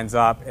of it lines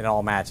up, it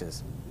all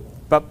matches.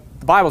 But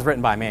the Bible's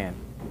written by man,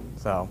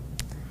 so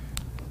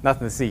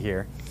nothing to see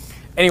here.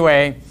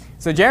 Anyway,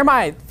 so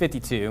Jeremiah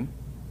 52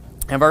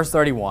 and verse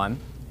 31,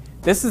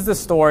 this is the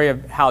story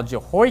of how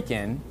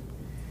Jehoiakim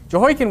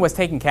was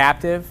taken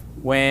captive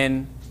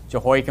when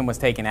Jehoiakim was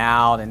taken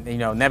out, and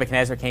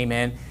Nebuchadnezzar came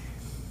in.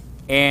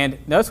 And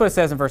notice what it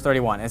says in verse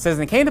 31. It says,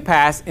 "And it came to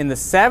pass in the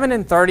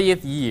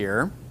 37th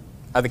year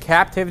of the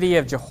captivity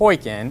of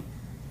Jehoiakim,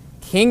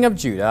 king of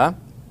Judah,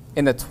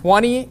 in the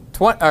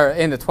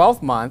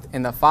 12th month,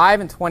 in the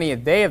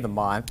 25th day of the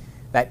month,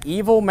 that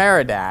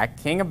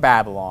Evil-Merodach, king of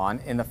Babylon,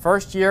 in the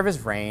first year of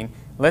his reign,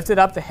 lifted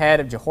up the head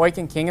of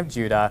Jehoiakim, king of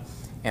Judah,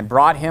 and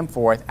brought him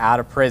forth out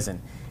of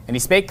prison. And he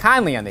spake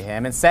kindly unto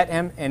him, and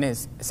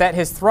set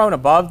his throne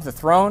above the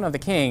throne of the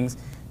kings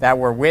that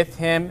were with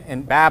him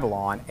in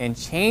Babylon, and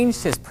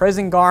changed his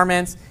prison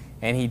garments,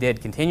 and he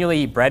did continually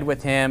eat bread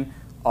with him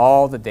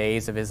all the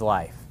days of his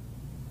life."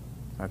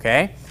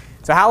 Okay?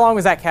 So how long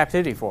was that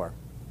captivity for?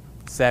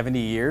 70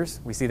 years.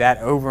 We see that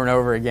over and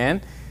over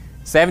again.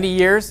 70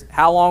 years.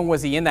 How long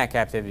was he in that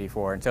captivity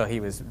for until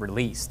he was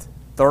released?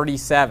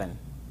 37.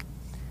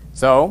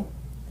 So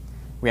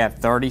we have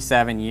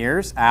 37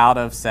 years out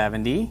of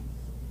 70.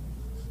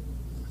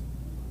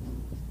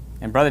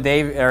 And Brother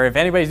Dave, or if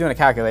anybody's doing a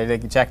calculator, they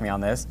can check me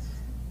on this.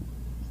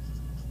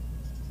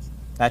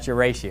 That's your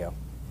ratio.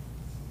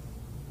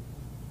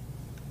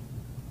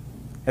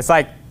 It's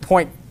like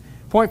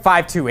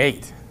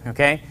 0.528,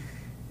 okay?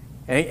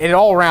 And it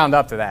all round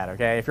up to that,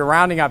 okay? If you're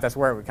rounding up, that's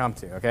where it would come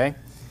to, okay?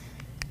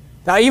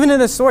 Now, even in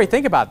this story,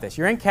 think about this.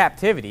 You're in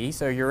captivity,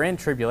 so you're in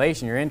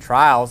tribulation, you're in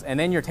trials, and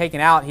then you're taken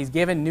out. He's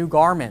given new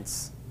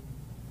garments.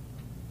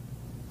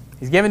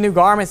 He's given new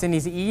garments, and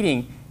he's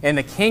eating, and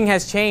the king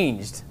has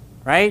changed,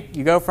 right?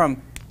 You go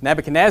from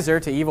Nebuchadnezzar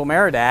to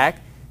Evil-Merodach,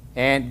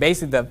 and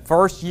basically the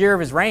first year of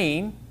his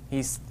reign,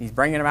 he's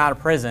bringing him out of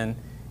prison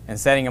and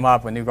setting him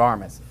up with new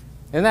garments.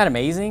 Isn't that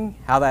amazing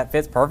how that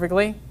fits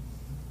perfectly?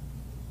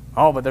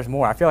 Oh, but there's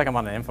more. I feel like I'm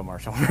on an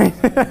infomercial.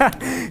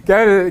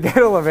 Go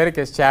to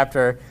Leviticus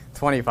chapter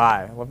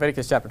 25.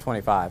 Leviticus chapter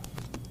 25.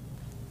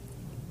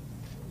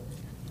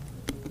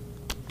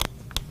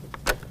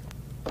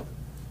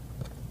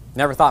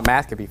 Never thought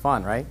math could be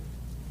fun, right?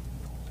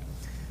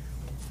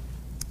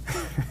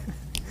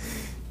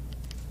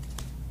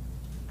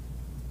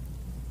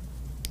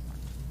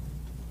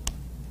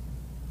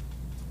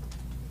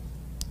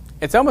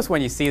 it's almost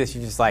when you see this,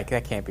 you're just like,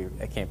 that can't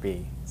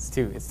be. It's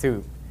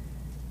too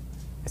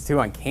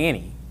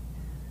uncanny.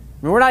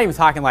 I mean, we're not even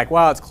talking like,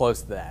 well, it's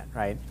close to that,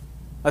 right?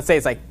 Let's say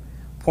it's like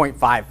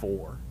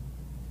 0.54,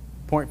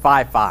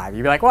 0.55.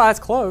 You'd be like, well, that's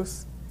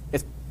close.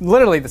 It's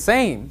literally the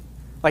same.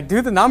 Like,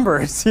 do the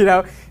numbers, you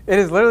know. It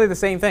is literally the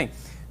same thing.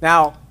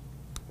 Now,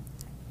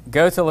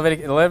 go to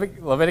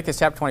Leviticus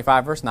chapter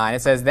 25, verse 9.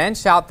 It says, "Then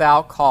shalt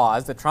thou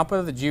cause the trumpet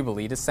of the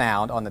Jubilee to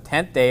sound on the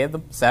 10th day of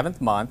the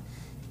 7th month.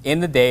 In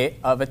the day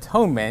of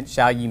atonement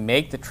shall ye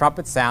make the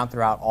trumpet sound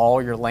throughout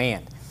all your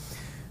land."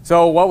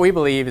 So what we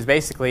believe is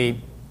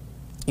basically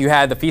you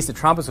had the Feast of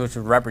Trumpets, which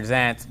would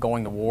represent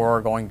going to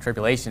war, going to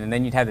tribulation, and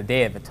then you'd have the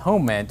Day of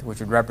Atonement, which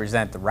would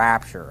represent the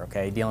rapture,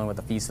 okay, dealing with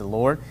the Feast of the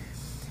Lord.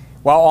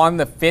 Well, on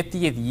the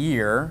 50th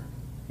year,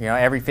 you know,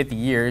 every 50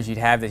 years, you'd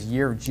have this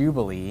year of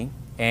Jubilee,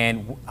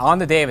 and on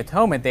the Day of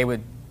Atonement, they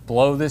would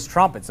blow this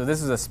trumpet. So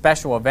this is a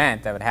special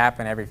event that would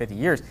happen every 50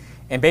 years,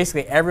 and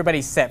basically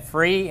everybody's set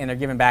free, and they're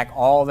given back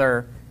all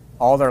their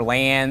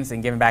lands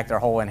and given back their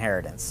whole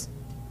inheritance.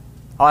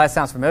 All that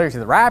sounds familiar to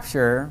the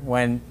rapture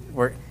when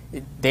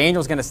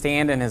Daniel's going to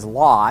stand in his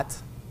lot,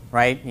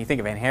 right? You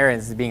think of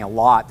inheritance as being a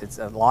lot. It's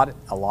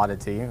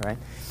allotted to you, right?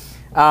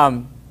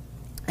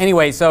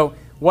 Anyway, so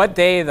what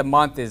day of the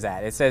month is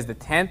that? It says the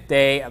 10th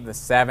day of the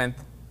 7th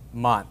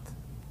month,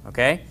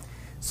 okay?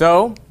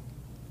 So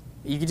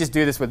you can just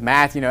do this with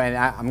math, you know, and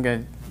I'm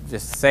going to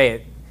just say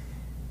it.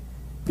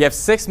 You have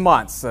 6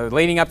 months, so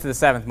leading up to the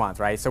 7th month,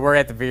 right? So we're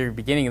at the very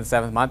beginning of the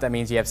 7th month. That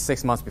means you have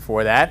 6 months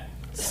before that.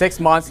 6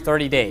 months,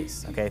 30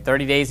 days, okay?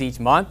 30 days each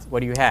month.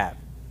 What do you have?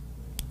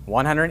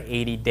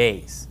 180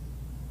 days,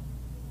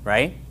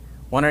 right?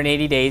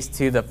 180 days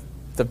to the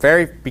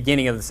very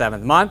beginning of the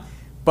 7th month,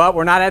 but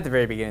we're not at the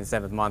very beginning of the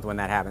 7th month when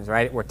that happens,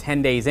 right? We're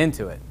 10 days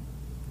into it.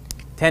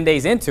 10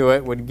 days into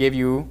it would give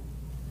you,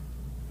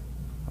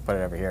 I'll put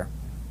it over here,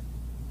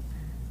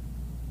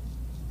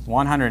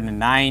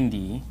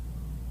 190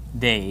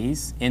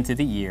 days into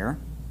the year.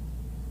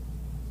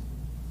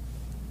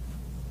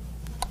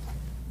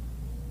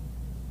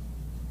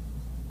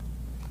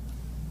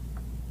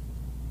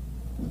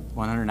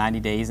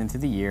 $190 days into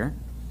the year.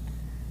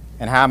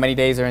 And how many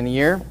days are in the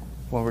year?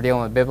 When we're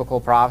dealing with biblical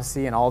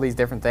prophecy and all these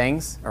different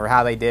things, or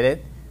how they did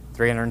it,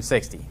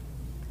 360.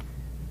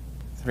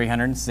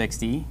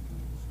 360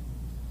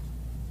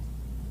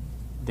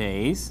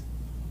 days.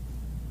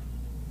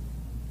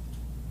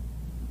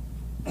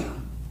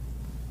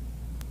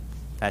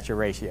 That's your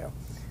ratio.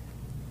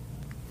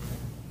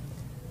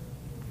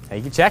 Now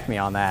you can check me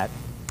on that.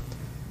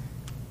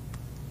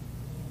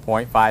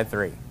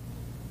 0.53.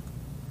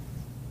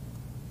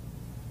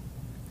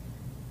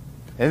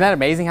 Isn't that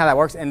amazing how that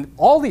works? And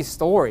all these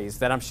stories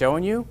that I'm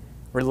showing you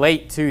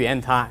relate to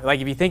end time. Like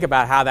if you think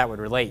about how that would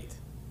relate.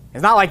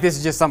 It's not like this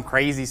is just some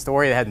crazy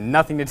story that had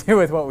nothing to do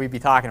with what we'd be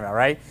talking about,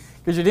 right?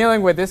 Because you're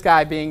dealing with this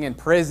guy being in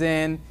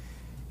prison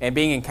and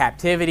being in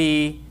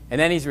captivity, and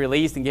then he's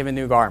released and given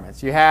new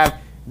garments. You have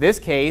this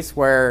case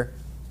where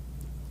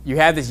you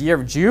have this year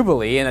of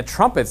Jubilee and a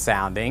trumpet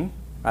sounding.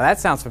 Now that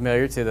sounds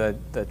familiar to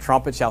the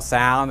trumpet shall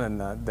sound and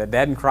the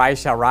dead in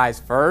Christ shall rise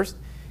first.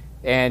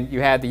 And you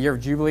had the year of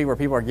Jubilee where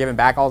people are giving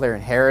back all their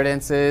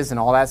inheritances and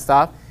all that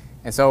stuff.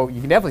 And so you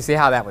can definitely see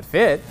how that would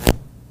fit.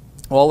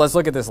 Well, let's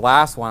look at this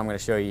last one I'm going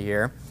to show you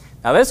here.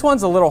 Now this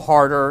one's a little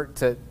harder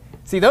to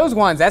see. Those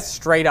ones, that's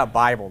straight up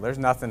Bible. There's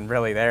nothing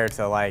really there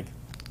to like,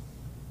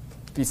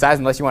 besides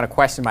unless you want to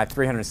question my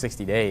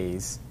 360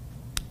 days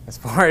as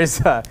far as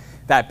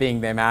that being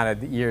the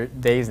amount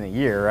of days in a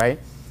year, right?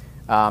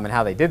 And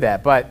how they did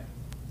that. But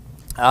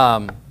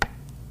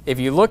if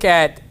you look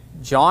at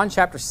John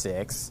chapter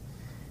 6,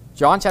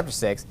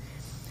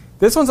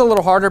 this one's a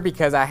little harder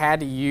because I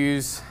had to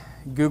use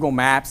Google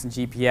Maps and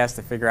GPS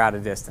to figure out a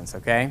distance,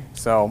 okay?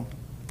 So,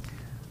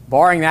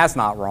 barring that's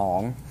not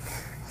wrong,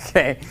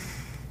 okay?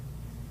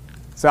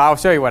 So I'll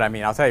show you what I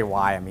mean. I'll tell you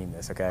why I mean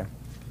this, okay?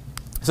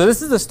 So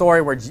this is the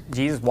story where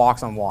Jesus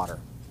walks on water,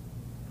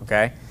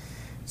 okay?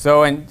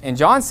 So in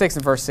John 6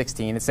 and verse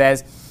 16, it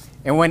says,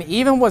 "And when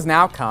even was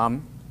now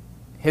come,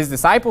 his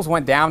disciples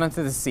went down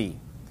into the sea,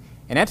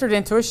 and entered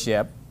into a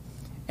ship,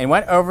 and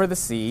went over the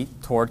sea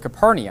toward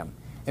Capernaum.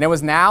 And it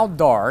was now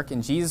dark,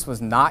 and Jesus was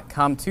not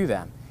come to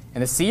them.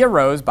 And the sea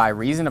arose by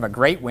reason of a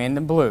great wind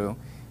and blew.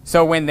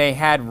 So when they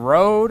had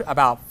rowed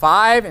about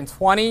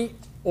 25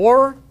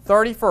 or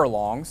 30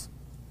 furlongs,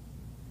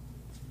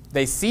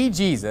 they see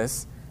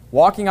Jesus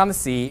walking on the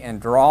sea and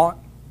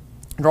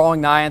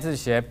drawing nigh unto the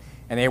ship,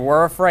 and they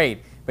were afraid.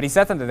 But he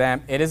saith unto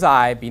them, It is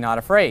I, be not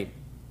afraid.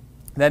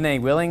 Then they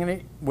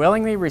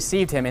willingly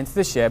received him into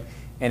the ship,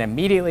 and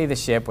immediately the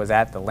ship was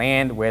at the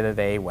land whither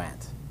they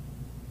went."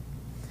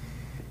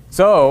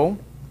 So,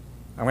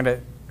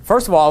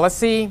 first of all, let's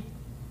see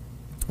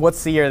what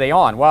sea are they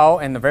on. Well,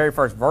 in the very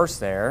first verse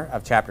there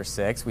of chapter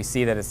 6, we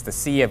see that it's the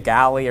Sea of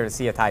Galilee or the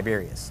Sea of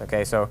Tiberias.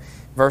 Okay, so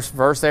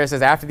verse there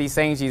says, "After these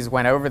things, Jesus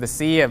went over the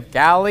Sea of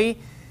Galilee,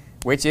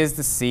 which is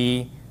the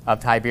Sea of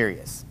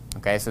Tiberias."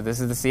 Okay, so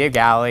this is the Sea of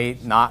Galilee.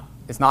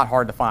 It's not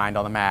hard to find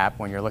on the map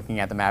when you're looking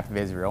at the map of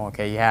Israel.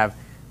 Okay, you have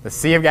the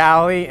Sea of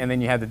Galilee, and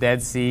then you have the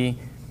Dead Sea.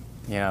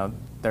 You know,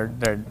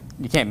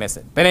 you can't miss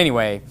it. But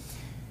anyway,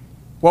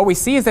 what we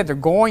see is that they're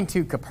going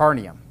to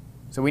Capernaum.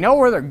 So we know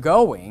where they're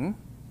going,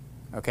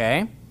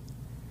 okay?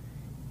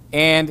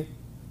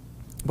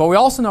 But we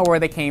also know where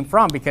they came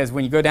from, because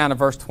when you go down to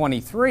verse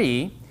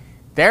 23,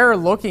 they're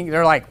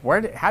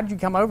like, how did you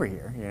come over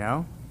here, you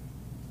know?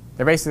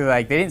 They're basically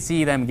like, they didn't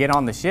see them get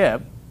on the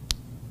ship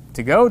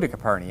to go to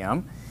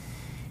Capernaum.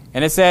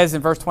 And it says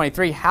in verse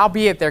 23,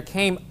 howbeit there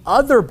came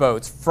other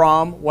boats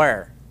from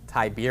where?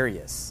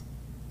 Tiberias,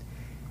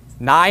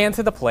 nigh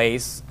unto the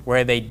place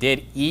where they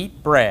did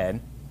eat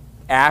bread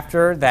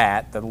after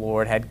that the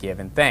Lord had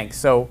given thanks.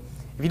 So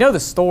if you know the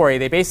story,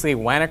 they basically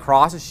went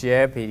across a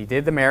ship. He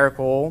did the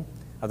miracle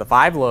of the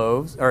 5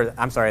 loaves, or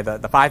I'm sorry,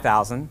 the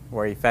 5,000,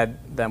 where he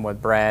fed them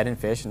with bread and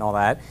fish and all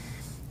that.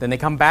 Then they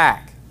come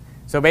back.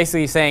 So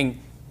basically he's saying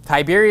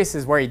Tiberias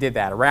is where he did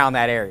that, around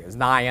that area. It was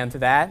nigh unto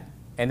that.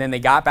 And then they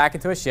got back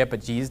into a ship,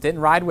 but Jesus didn't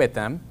ride with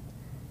them.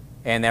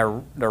 And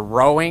they're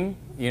rowing,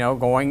 you know,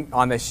 going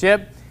on the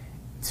ship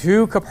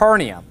to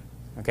Capernaum.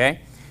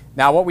 Okay?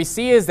 Now what we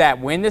see is that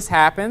when this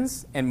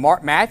happens, in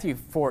Matthew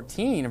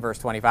 14, verse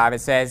 25, it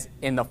says,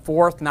 in the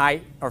fourth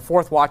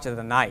watch of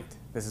the night,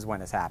 this is when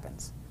this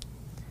happens.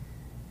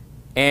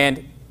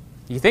 And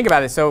you think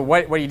about it, so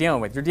what are you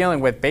dealing with? You're dealing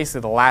with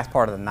basically the last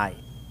part of the night.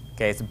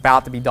 Okay, it's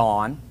about to be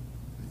dawn.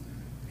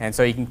 And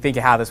so you can think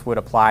of how this would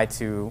apply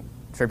to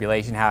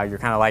tribulation, how you're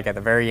kind of like at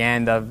the very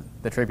end of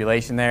the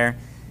tribulation there,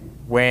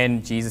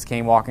 when Jesus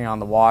came walking on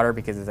the water,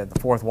 because it's at the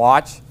fourth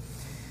watch.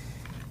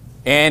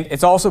 And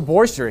it's also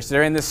boisterous.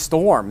 They're in this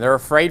storm. They're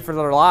afraid for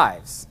their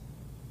lives.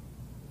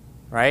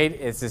 Right?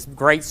 It's this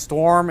great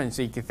storm, and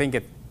so you can think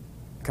of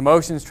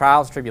commotions,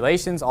 trials,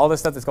 tribulations, all this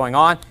stuff that's going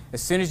on.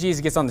 As soon as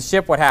Jesus gets on the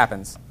ship, what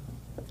happens?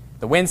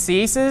 The wind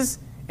ceases,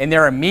 and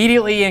they're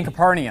immediately in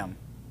Capernaum.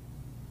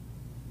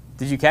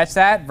 Did you catch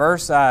that?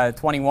 Verse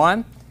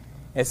 21.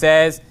 It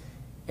says,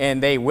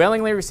 and they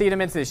willingly received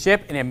him into the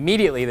ship, and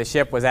immediately the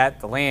ship was at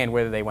the land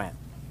whither they went.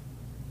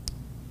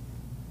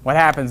 What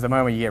happens the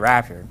moment you get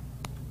raptured?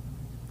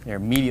 You're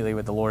immediately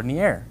with the Lord in the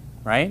air,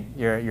 right?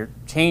 You're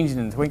changed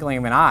in the twinkling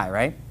of an eye,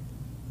 right?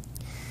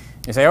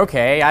 You say,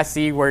 okay, I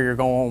see where you're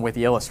going with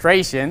the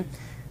illustration.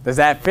 Does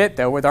that fit,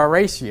 though, with our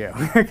ratio?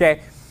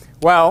 Okay.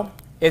 Well,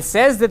 it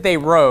says that they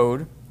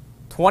rode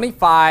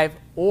 25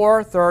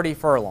 or 30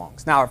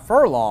 furlongs. Now, a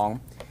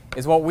furlong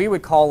is what we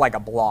would call like a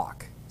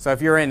block. So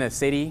if you're in a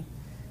city,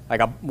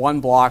 like one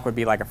block would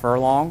be like a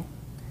furlong,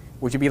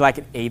 which would be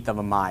like 1/8 of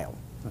a mile,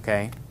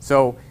 okay?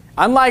 So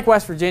unlike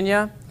West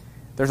Virginia,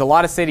 there's a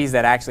lot of cities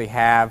that actually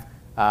have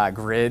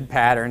grid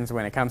patterns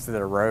when it comes to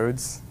their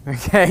roads,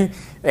 okay?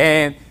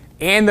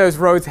 And those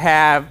roads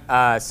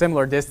have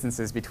similar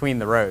distances between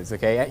the roads,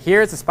 okay?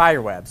 Here it's a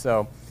spider web,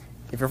 so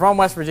if you're from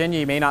West Virginia,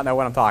 you may not know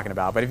what I'm talking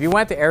about. But if you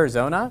went to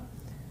Arizona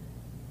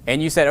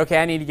and you said, okay,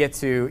 I need to get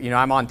to, you know,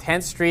 I'm on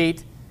 10th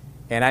Street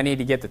and I need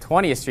to get to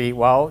 20th Street,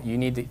 well, you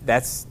need to,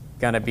 that's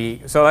going to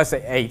be, so let's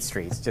say 8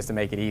 streets, just to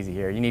make it easy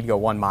here. You need to go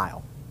 1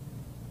 mile,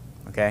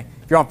 okay?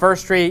 If you're on 1st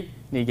Street, you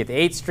need to get to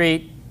 8th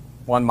Street,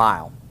 1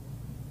 mile,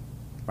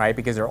 right?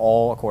 Because they're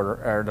all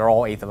they're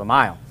all 1/8 of a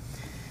mile.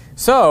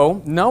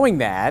 So, knowing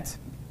that,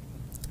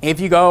 if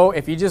you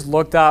just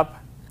looked up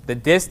the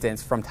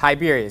distance from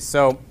Tiberias,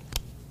 so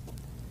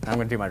I'm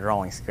going to do my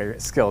drawing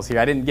skills here.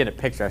 I didn't get a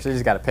picture. I should have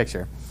just got a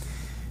picture.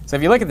 So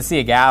if you look at the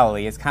Sea of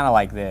Galilee, it's kind of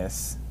like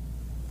this.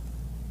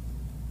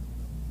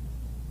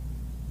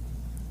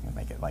 I'll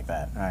make it like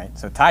that. All right.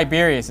 So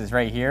Tiberias is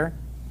right here,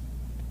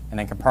 and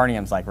then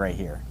Capernaum's like right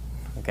here.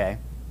 Okay?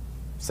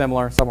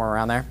 Similar, somewhere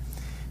around there.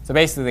 So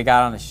basically they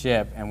got on a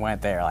ship and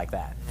went there like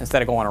that,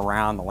 instead of going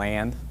around the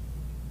land.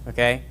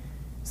 Okay?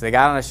 So they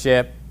got on a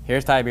ship.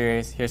 Here's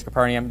Tiberias. Here's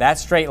Capernaum. That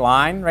straight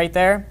line right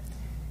there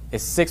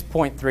is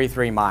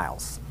 6.33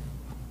 miles.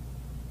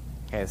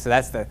 Okay, so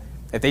that's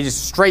if they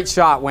just straight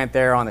shot went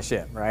there on the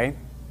ship, right?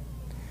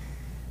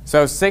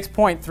 So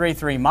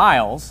 6.33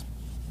 miles,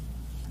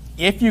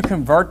 if you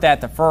convert that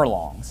to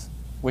furlongs,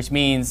 which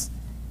means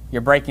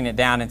you're breaking it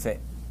down into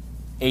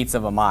 1/8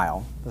 of a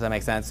mile. Does that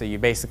make sense? So you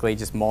basically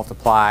just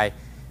multiply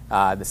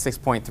the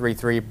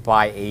 6.33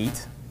 by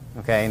 8.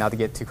 Okay, not to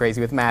get too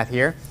crazy with math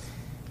here.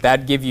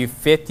 That'd give you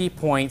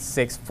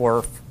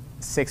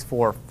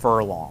 50.64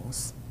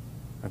 furlongs.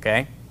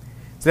 Okay?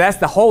 So that's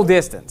the whole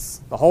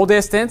distance. The whole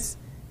distance,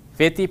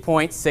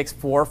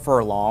 50.64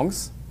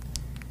 furlongs.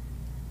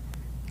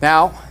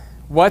 Now,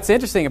 what's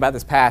interesting about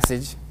this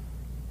passage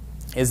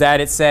is that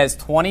it says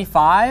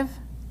 25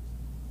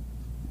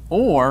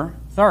 or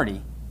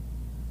 30.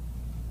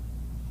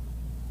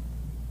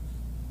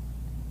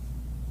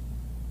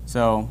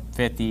 So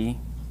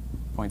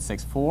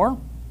 50.64,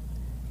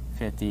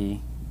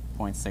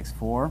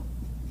 50.64.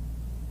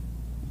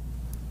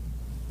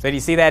 So do you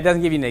see that? It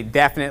doesn't give you a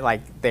definite,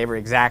 like they were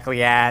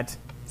exactly at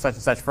such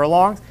and such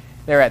furlongs.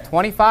 They're at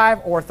 25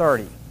 or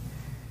 30.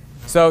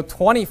 So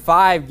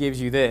 25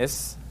 gives you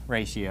this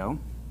ratio,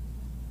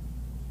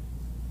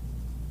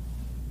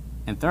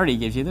 and 30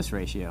 gives you this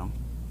ratio.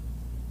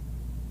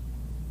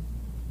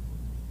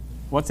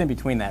 What's in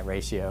between that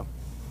ratio?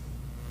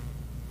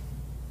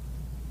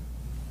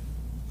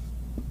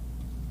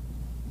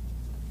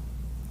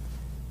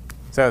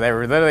 So they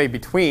were literally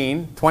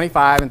between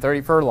 25 and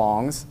 30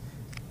 furlongs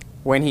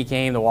when he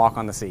came to walk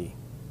on the sea.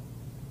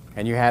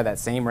 And you had that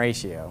same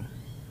ratio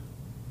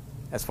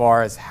as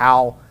far as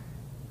how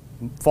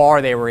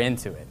far they were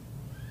into it.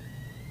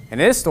 And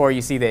in this story,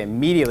 you see that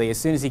immediately, as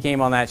soon as he came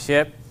on that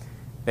ship,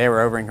 they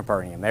were over in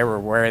Capernaum. They were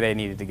where they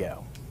needed to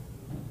go.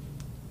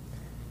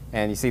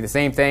 And you see the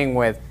same thing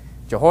with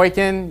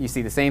Jehoiakim. You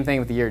see the same thing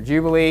with the year of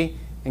Jubilee.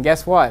 And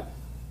guess what?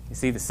 You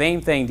see the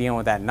same thing dealing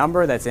with that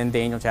number that's in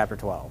Daniel chapter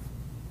 12.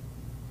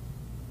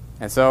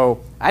 And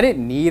so I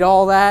didn't need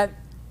all that,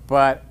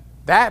 but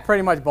that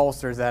pretty much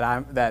bolsters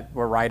that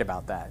we're right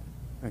about that,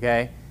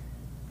 okay?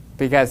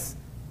 Because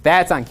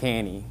that's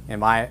uncanny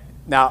in my...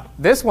 Now,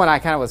 this one I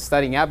kind of was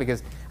studying out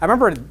because I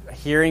remember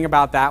hearing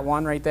about that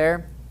one right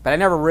there, but I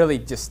never really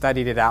just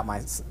studied it out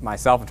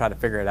myself and tried to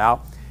figure it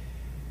out.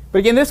 But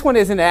again, this one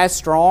isn't as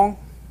strong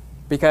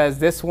because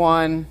this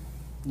one,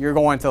 you're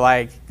going to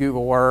like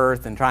Google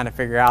Earth and trying to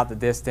figure out the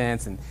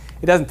distance, and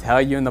it doesn't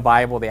tell you in the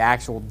Bible the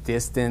actual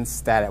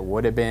distance that it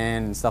would have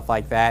been and stuff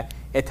like that.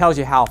 It tells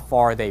you how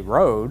far they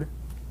rode.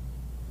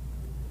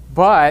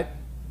 But,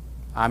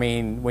 I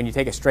mean, when you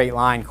take a straight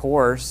line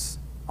course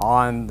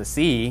on the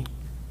sea,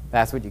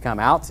 that's what you come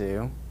out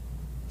to.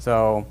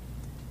 So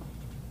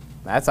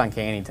that's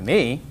uncanny to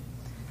me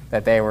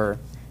that they were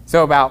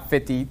so about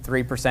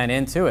 53%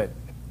 into it,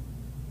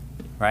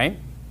 right?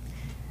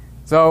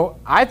 So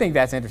I think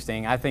that's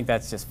interesting. I think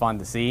that's just fun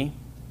to see.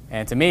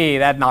 And to me,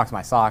 that knocks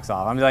my socks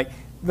off. I'm like,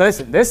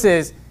 listen, this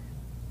is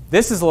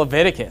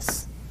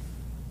Leviticus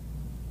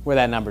where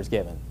that number's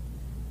given.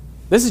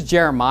 This is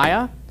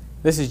Jeremiah,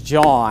 this is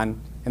John,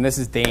 and this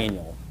is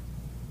Daniel.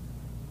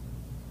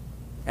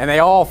 And they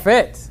all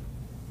fit.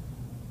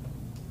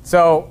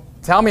 So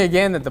tell me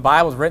again that the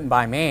Bible's written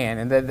by man,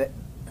 and that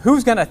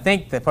who's going to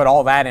think to put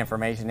all that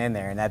information in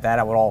there and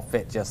that would all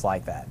fit just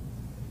like that?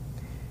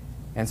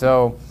 And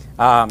so,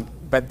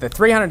 but the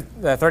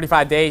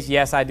 335 days,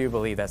 yes, I do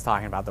believe that's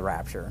talking about the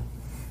rapture.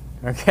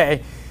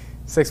 Okay?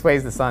 6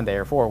 ways to Sunday,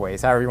 or 4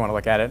 ways, however you want to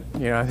look at it.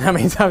 You know, how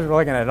many times we're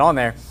looking at it on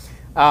there.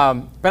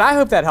 But I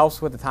hope that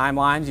helps with the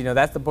timelines. You know,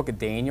 that's the book of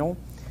Daniel.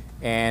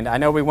 And I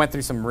know we went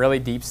through some really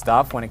deep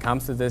stuff when it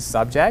comes to this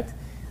subject.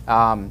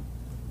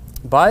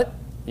 But,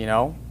 you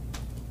know,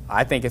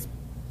 I think it's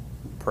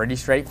pretty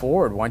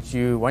straightforward once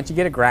you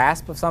get a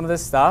grasp of some of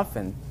this stuff,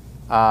 and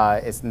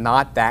it's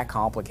not that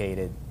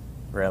complicated,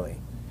 really.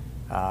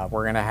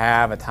 We're going to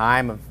have a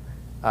time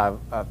of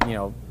you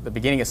know, the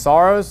beginning of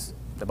sorrows.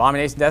 The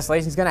abomination of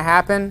desolation is going to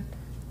happen.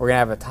 We're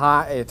going to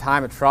have a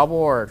time of trouble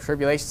or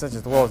tribulation such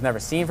as the world has never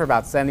seen for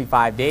about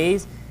 75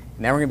 days.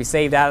 And then we're going to be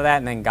saved out of that,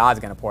 and then God's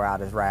going to pour out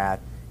his wrath,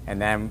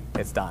 and then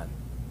it's done.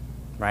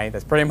 Right?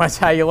 That's pretty much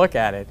how you look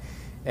at it.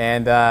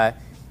 And that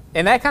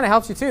kind of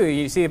helps you, too.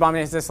 You see the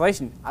abomination of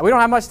desolation. We don't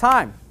have much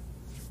time.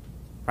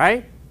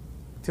 Right?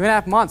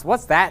 2.5 months.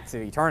 What's that to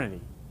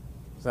eternity?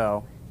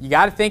 So you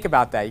got to think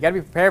about that. You got to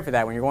be prepared for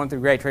that when you're going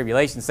through great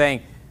tribulation,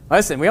 saying,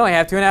 listen, we only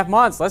have 2.5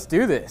 months. Let's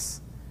do this.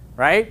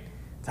 Right?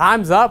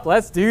 Time's up.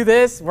 Let's do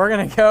this. We're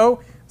going to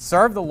go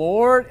serve the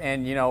Lord,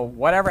 and, you know,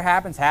 whatever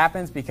happens,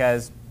 happens,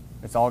 because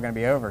it's all going to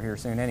be over here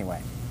soon anyway.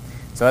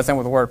 So let's end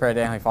with a word of prayer.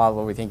 Heavenly Father,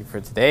 Lord, we thank you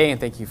for today,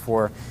 and thank you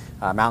for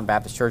Mountain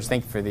Baptist Church.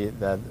 Thank you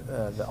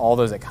for all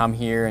those that come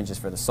here, and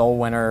just for the soul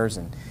winners,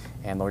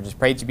 and Lord, just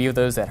pray that you be with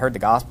those that heard the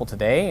gospel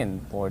today,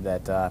 and Lord,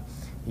 that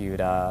you'd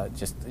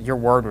just your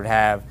word would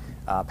have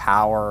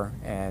power,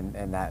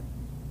 and that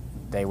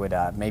they would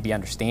maybe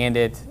understand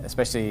it,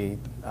 especially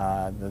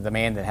the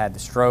man that had the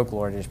stroke.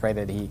 Lord, I just pray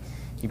that he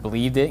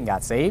believed it and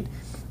got saved.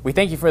 We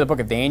thank you for the book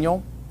of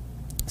Daniel.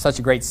 Such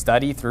a great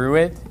study through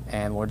it,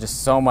 and Lord,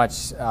 just so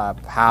much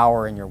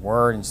power in your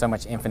word, and so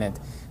much infinite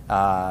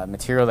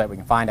material that we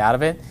can find out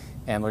of it.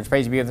 And Lord, just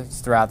praise you be with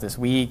us throughout this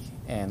week.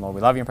 And Lord,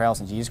 we love you and pray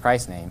else in Jesus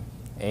Christ's name.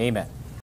 Amen.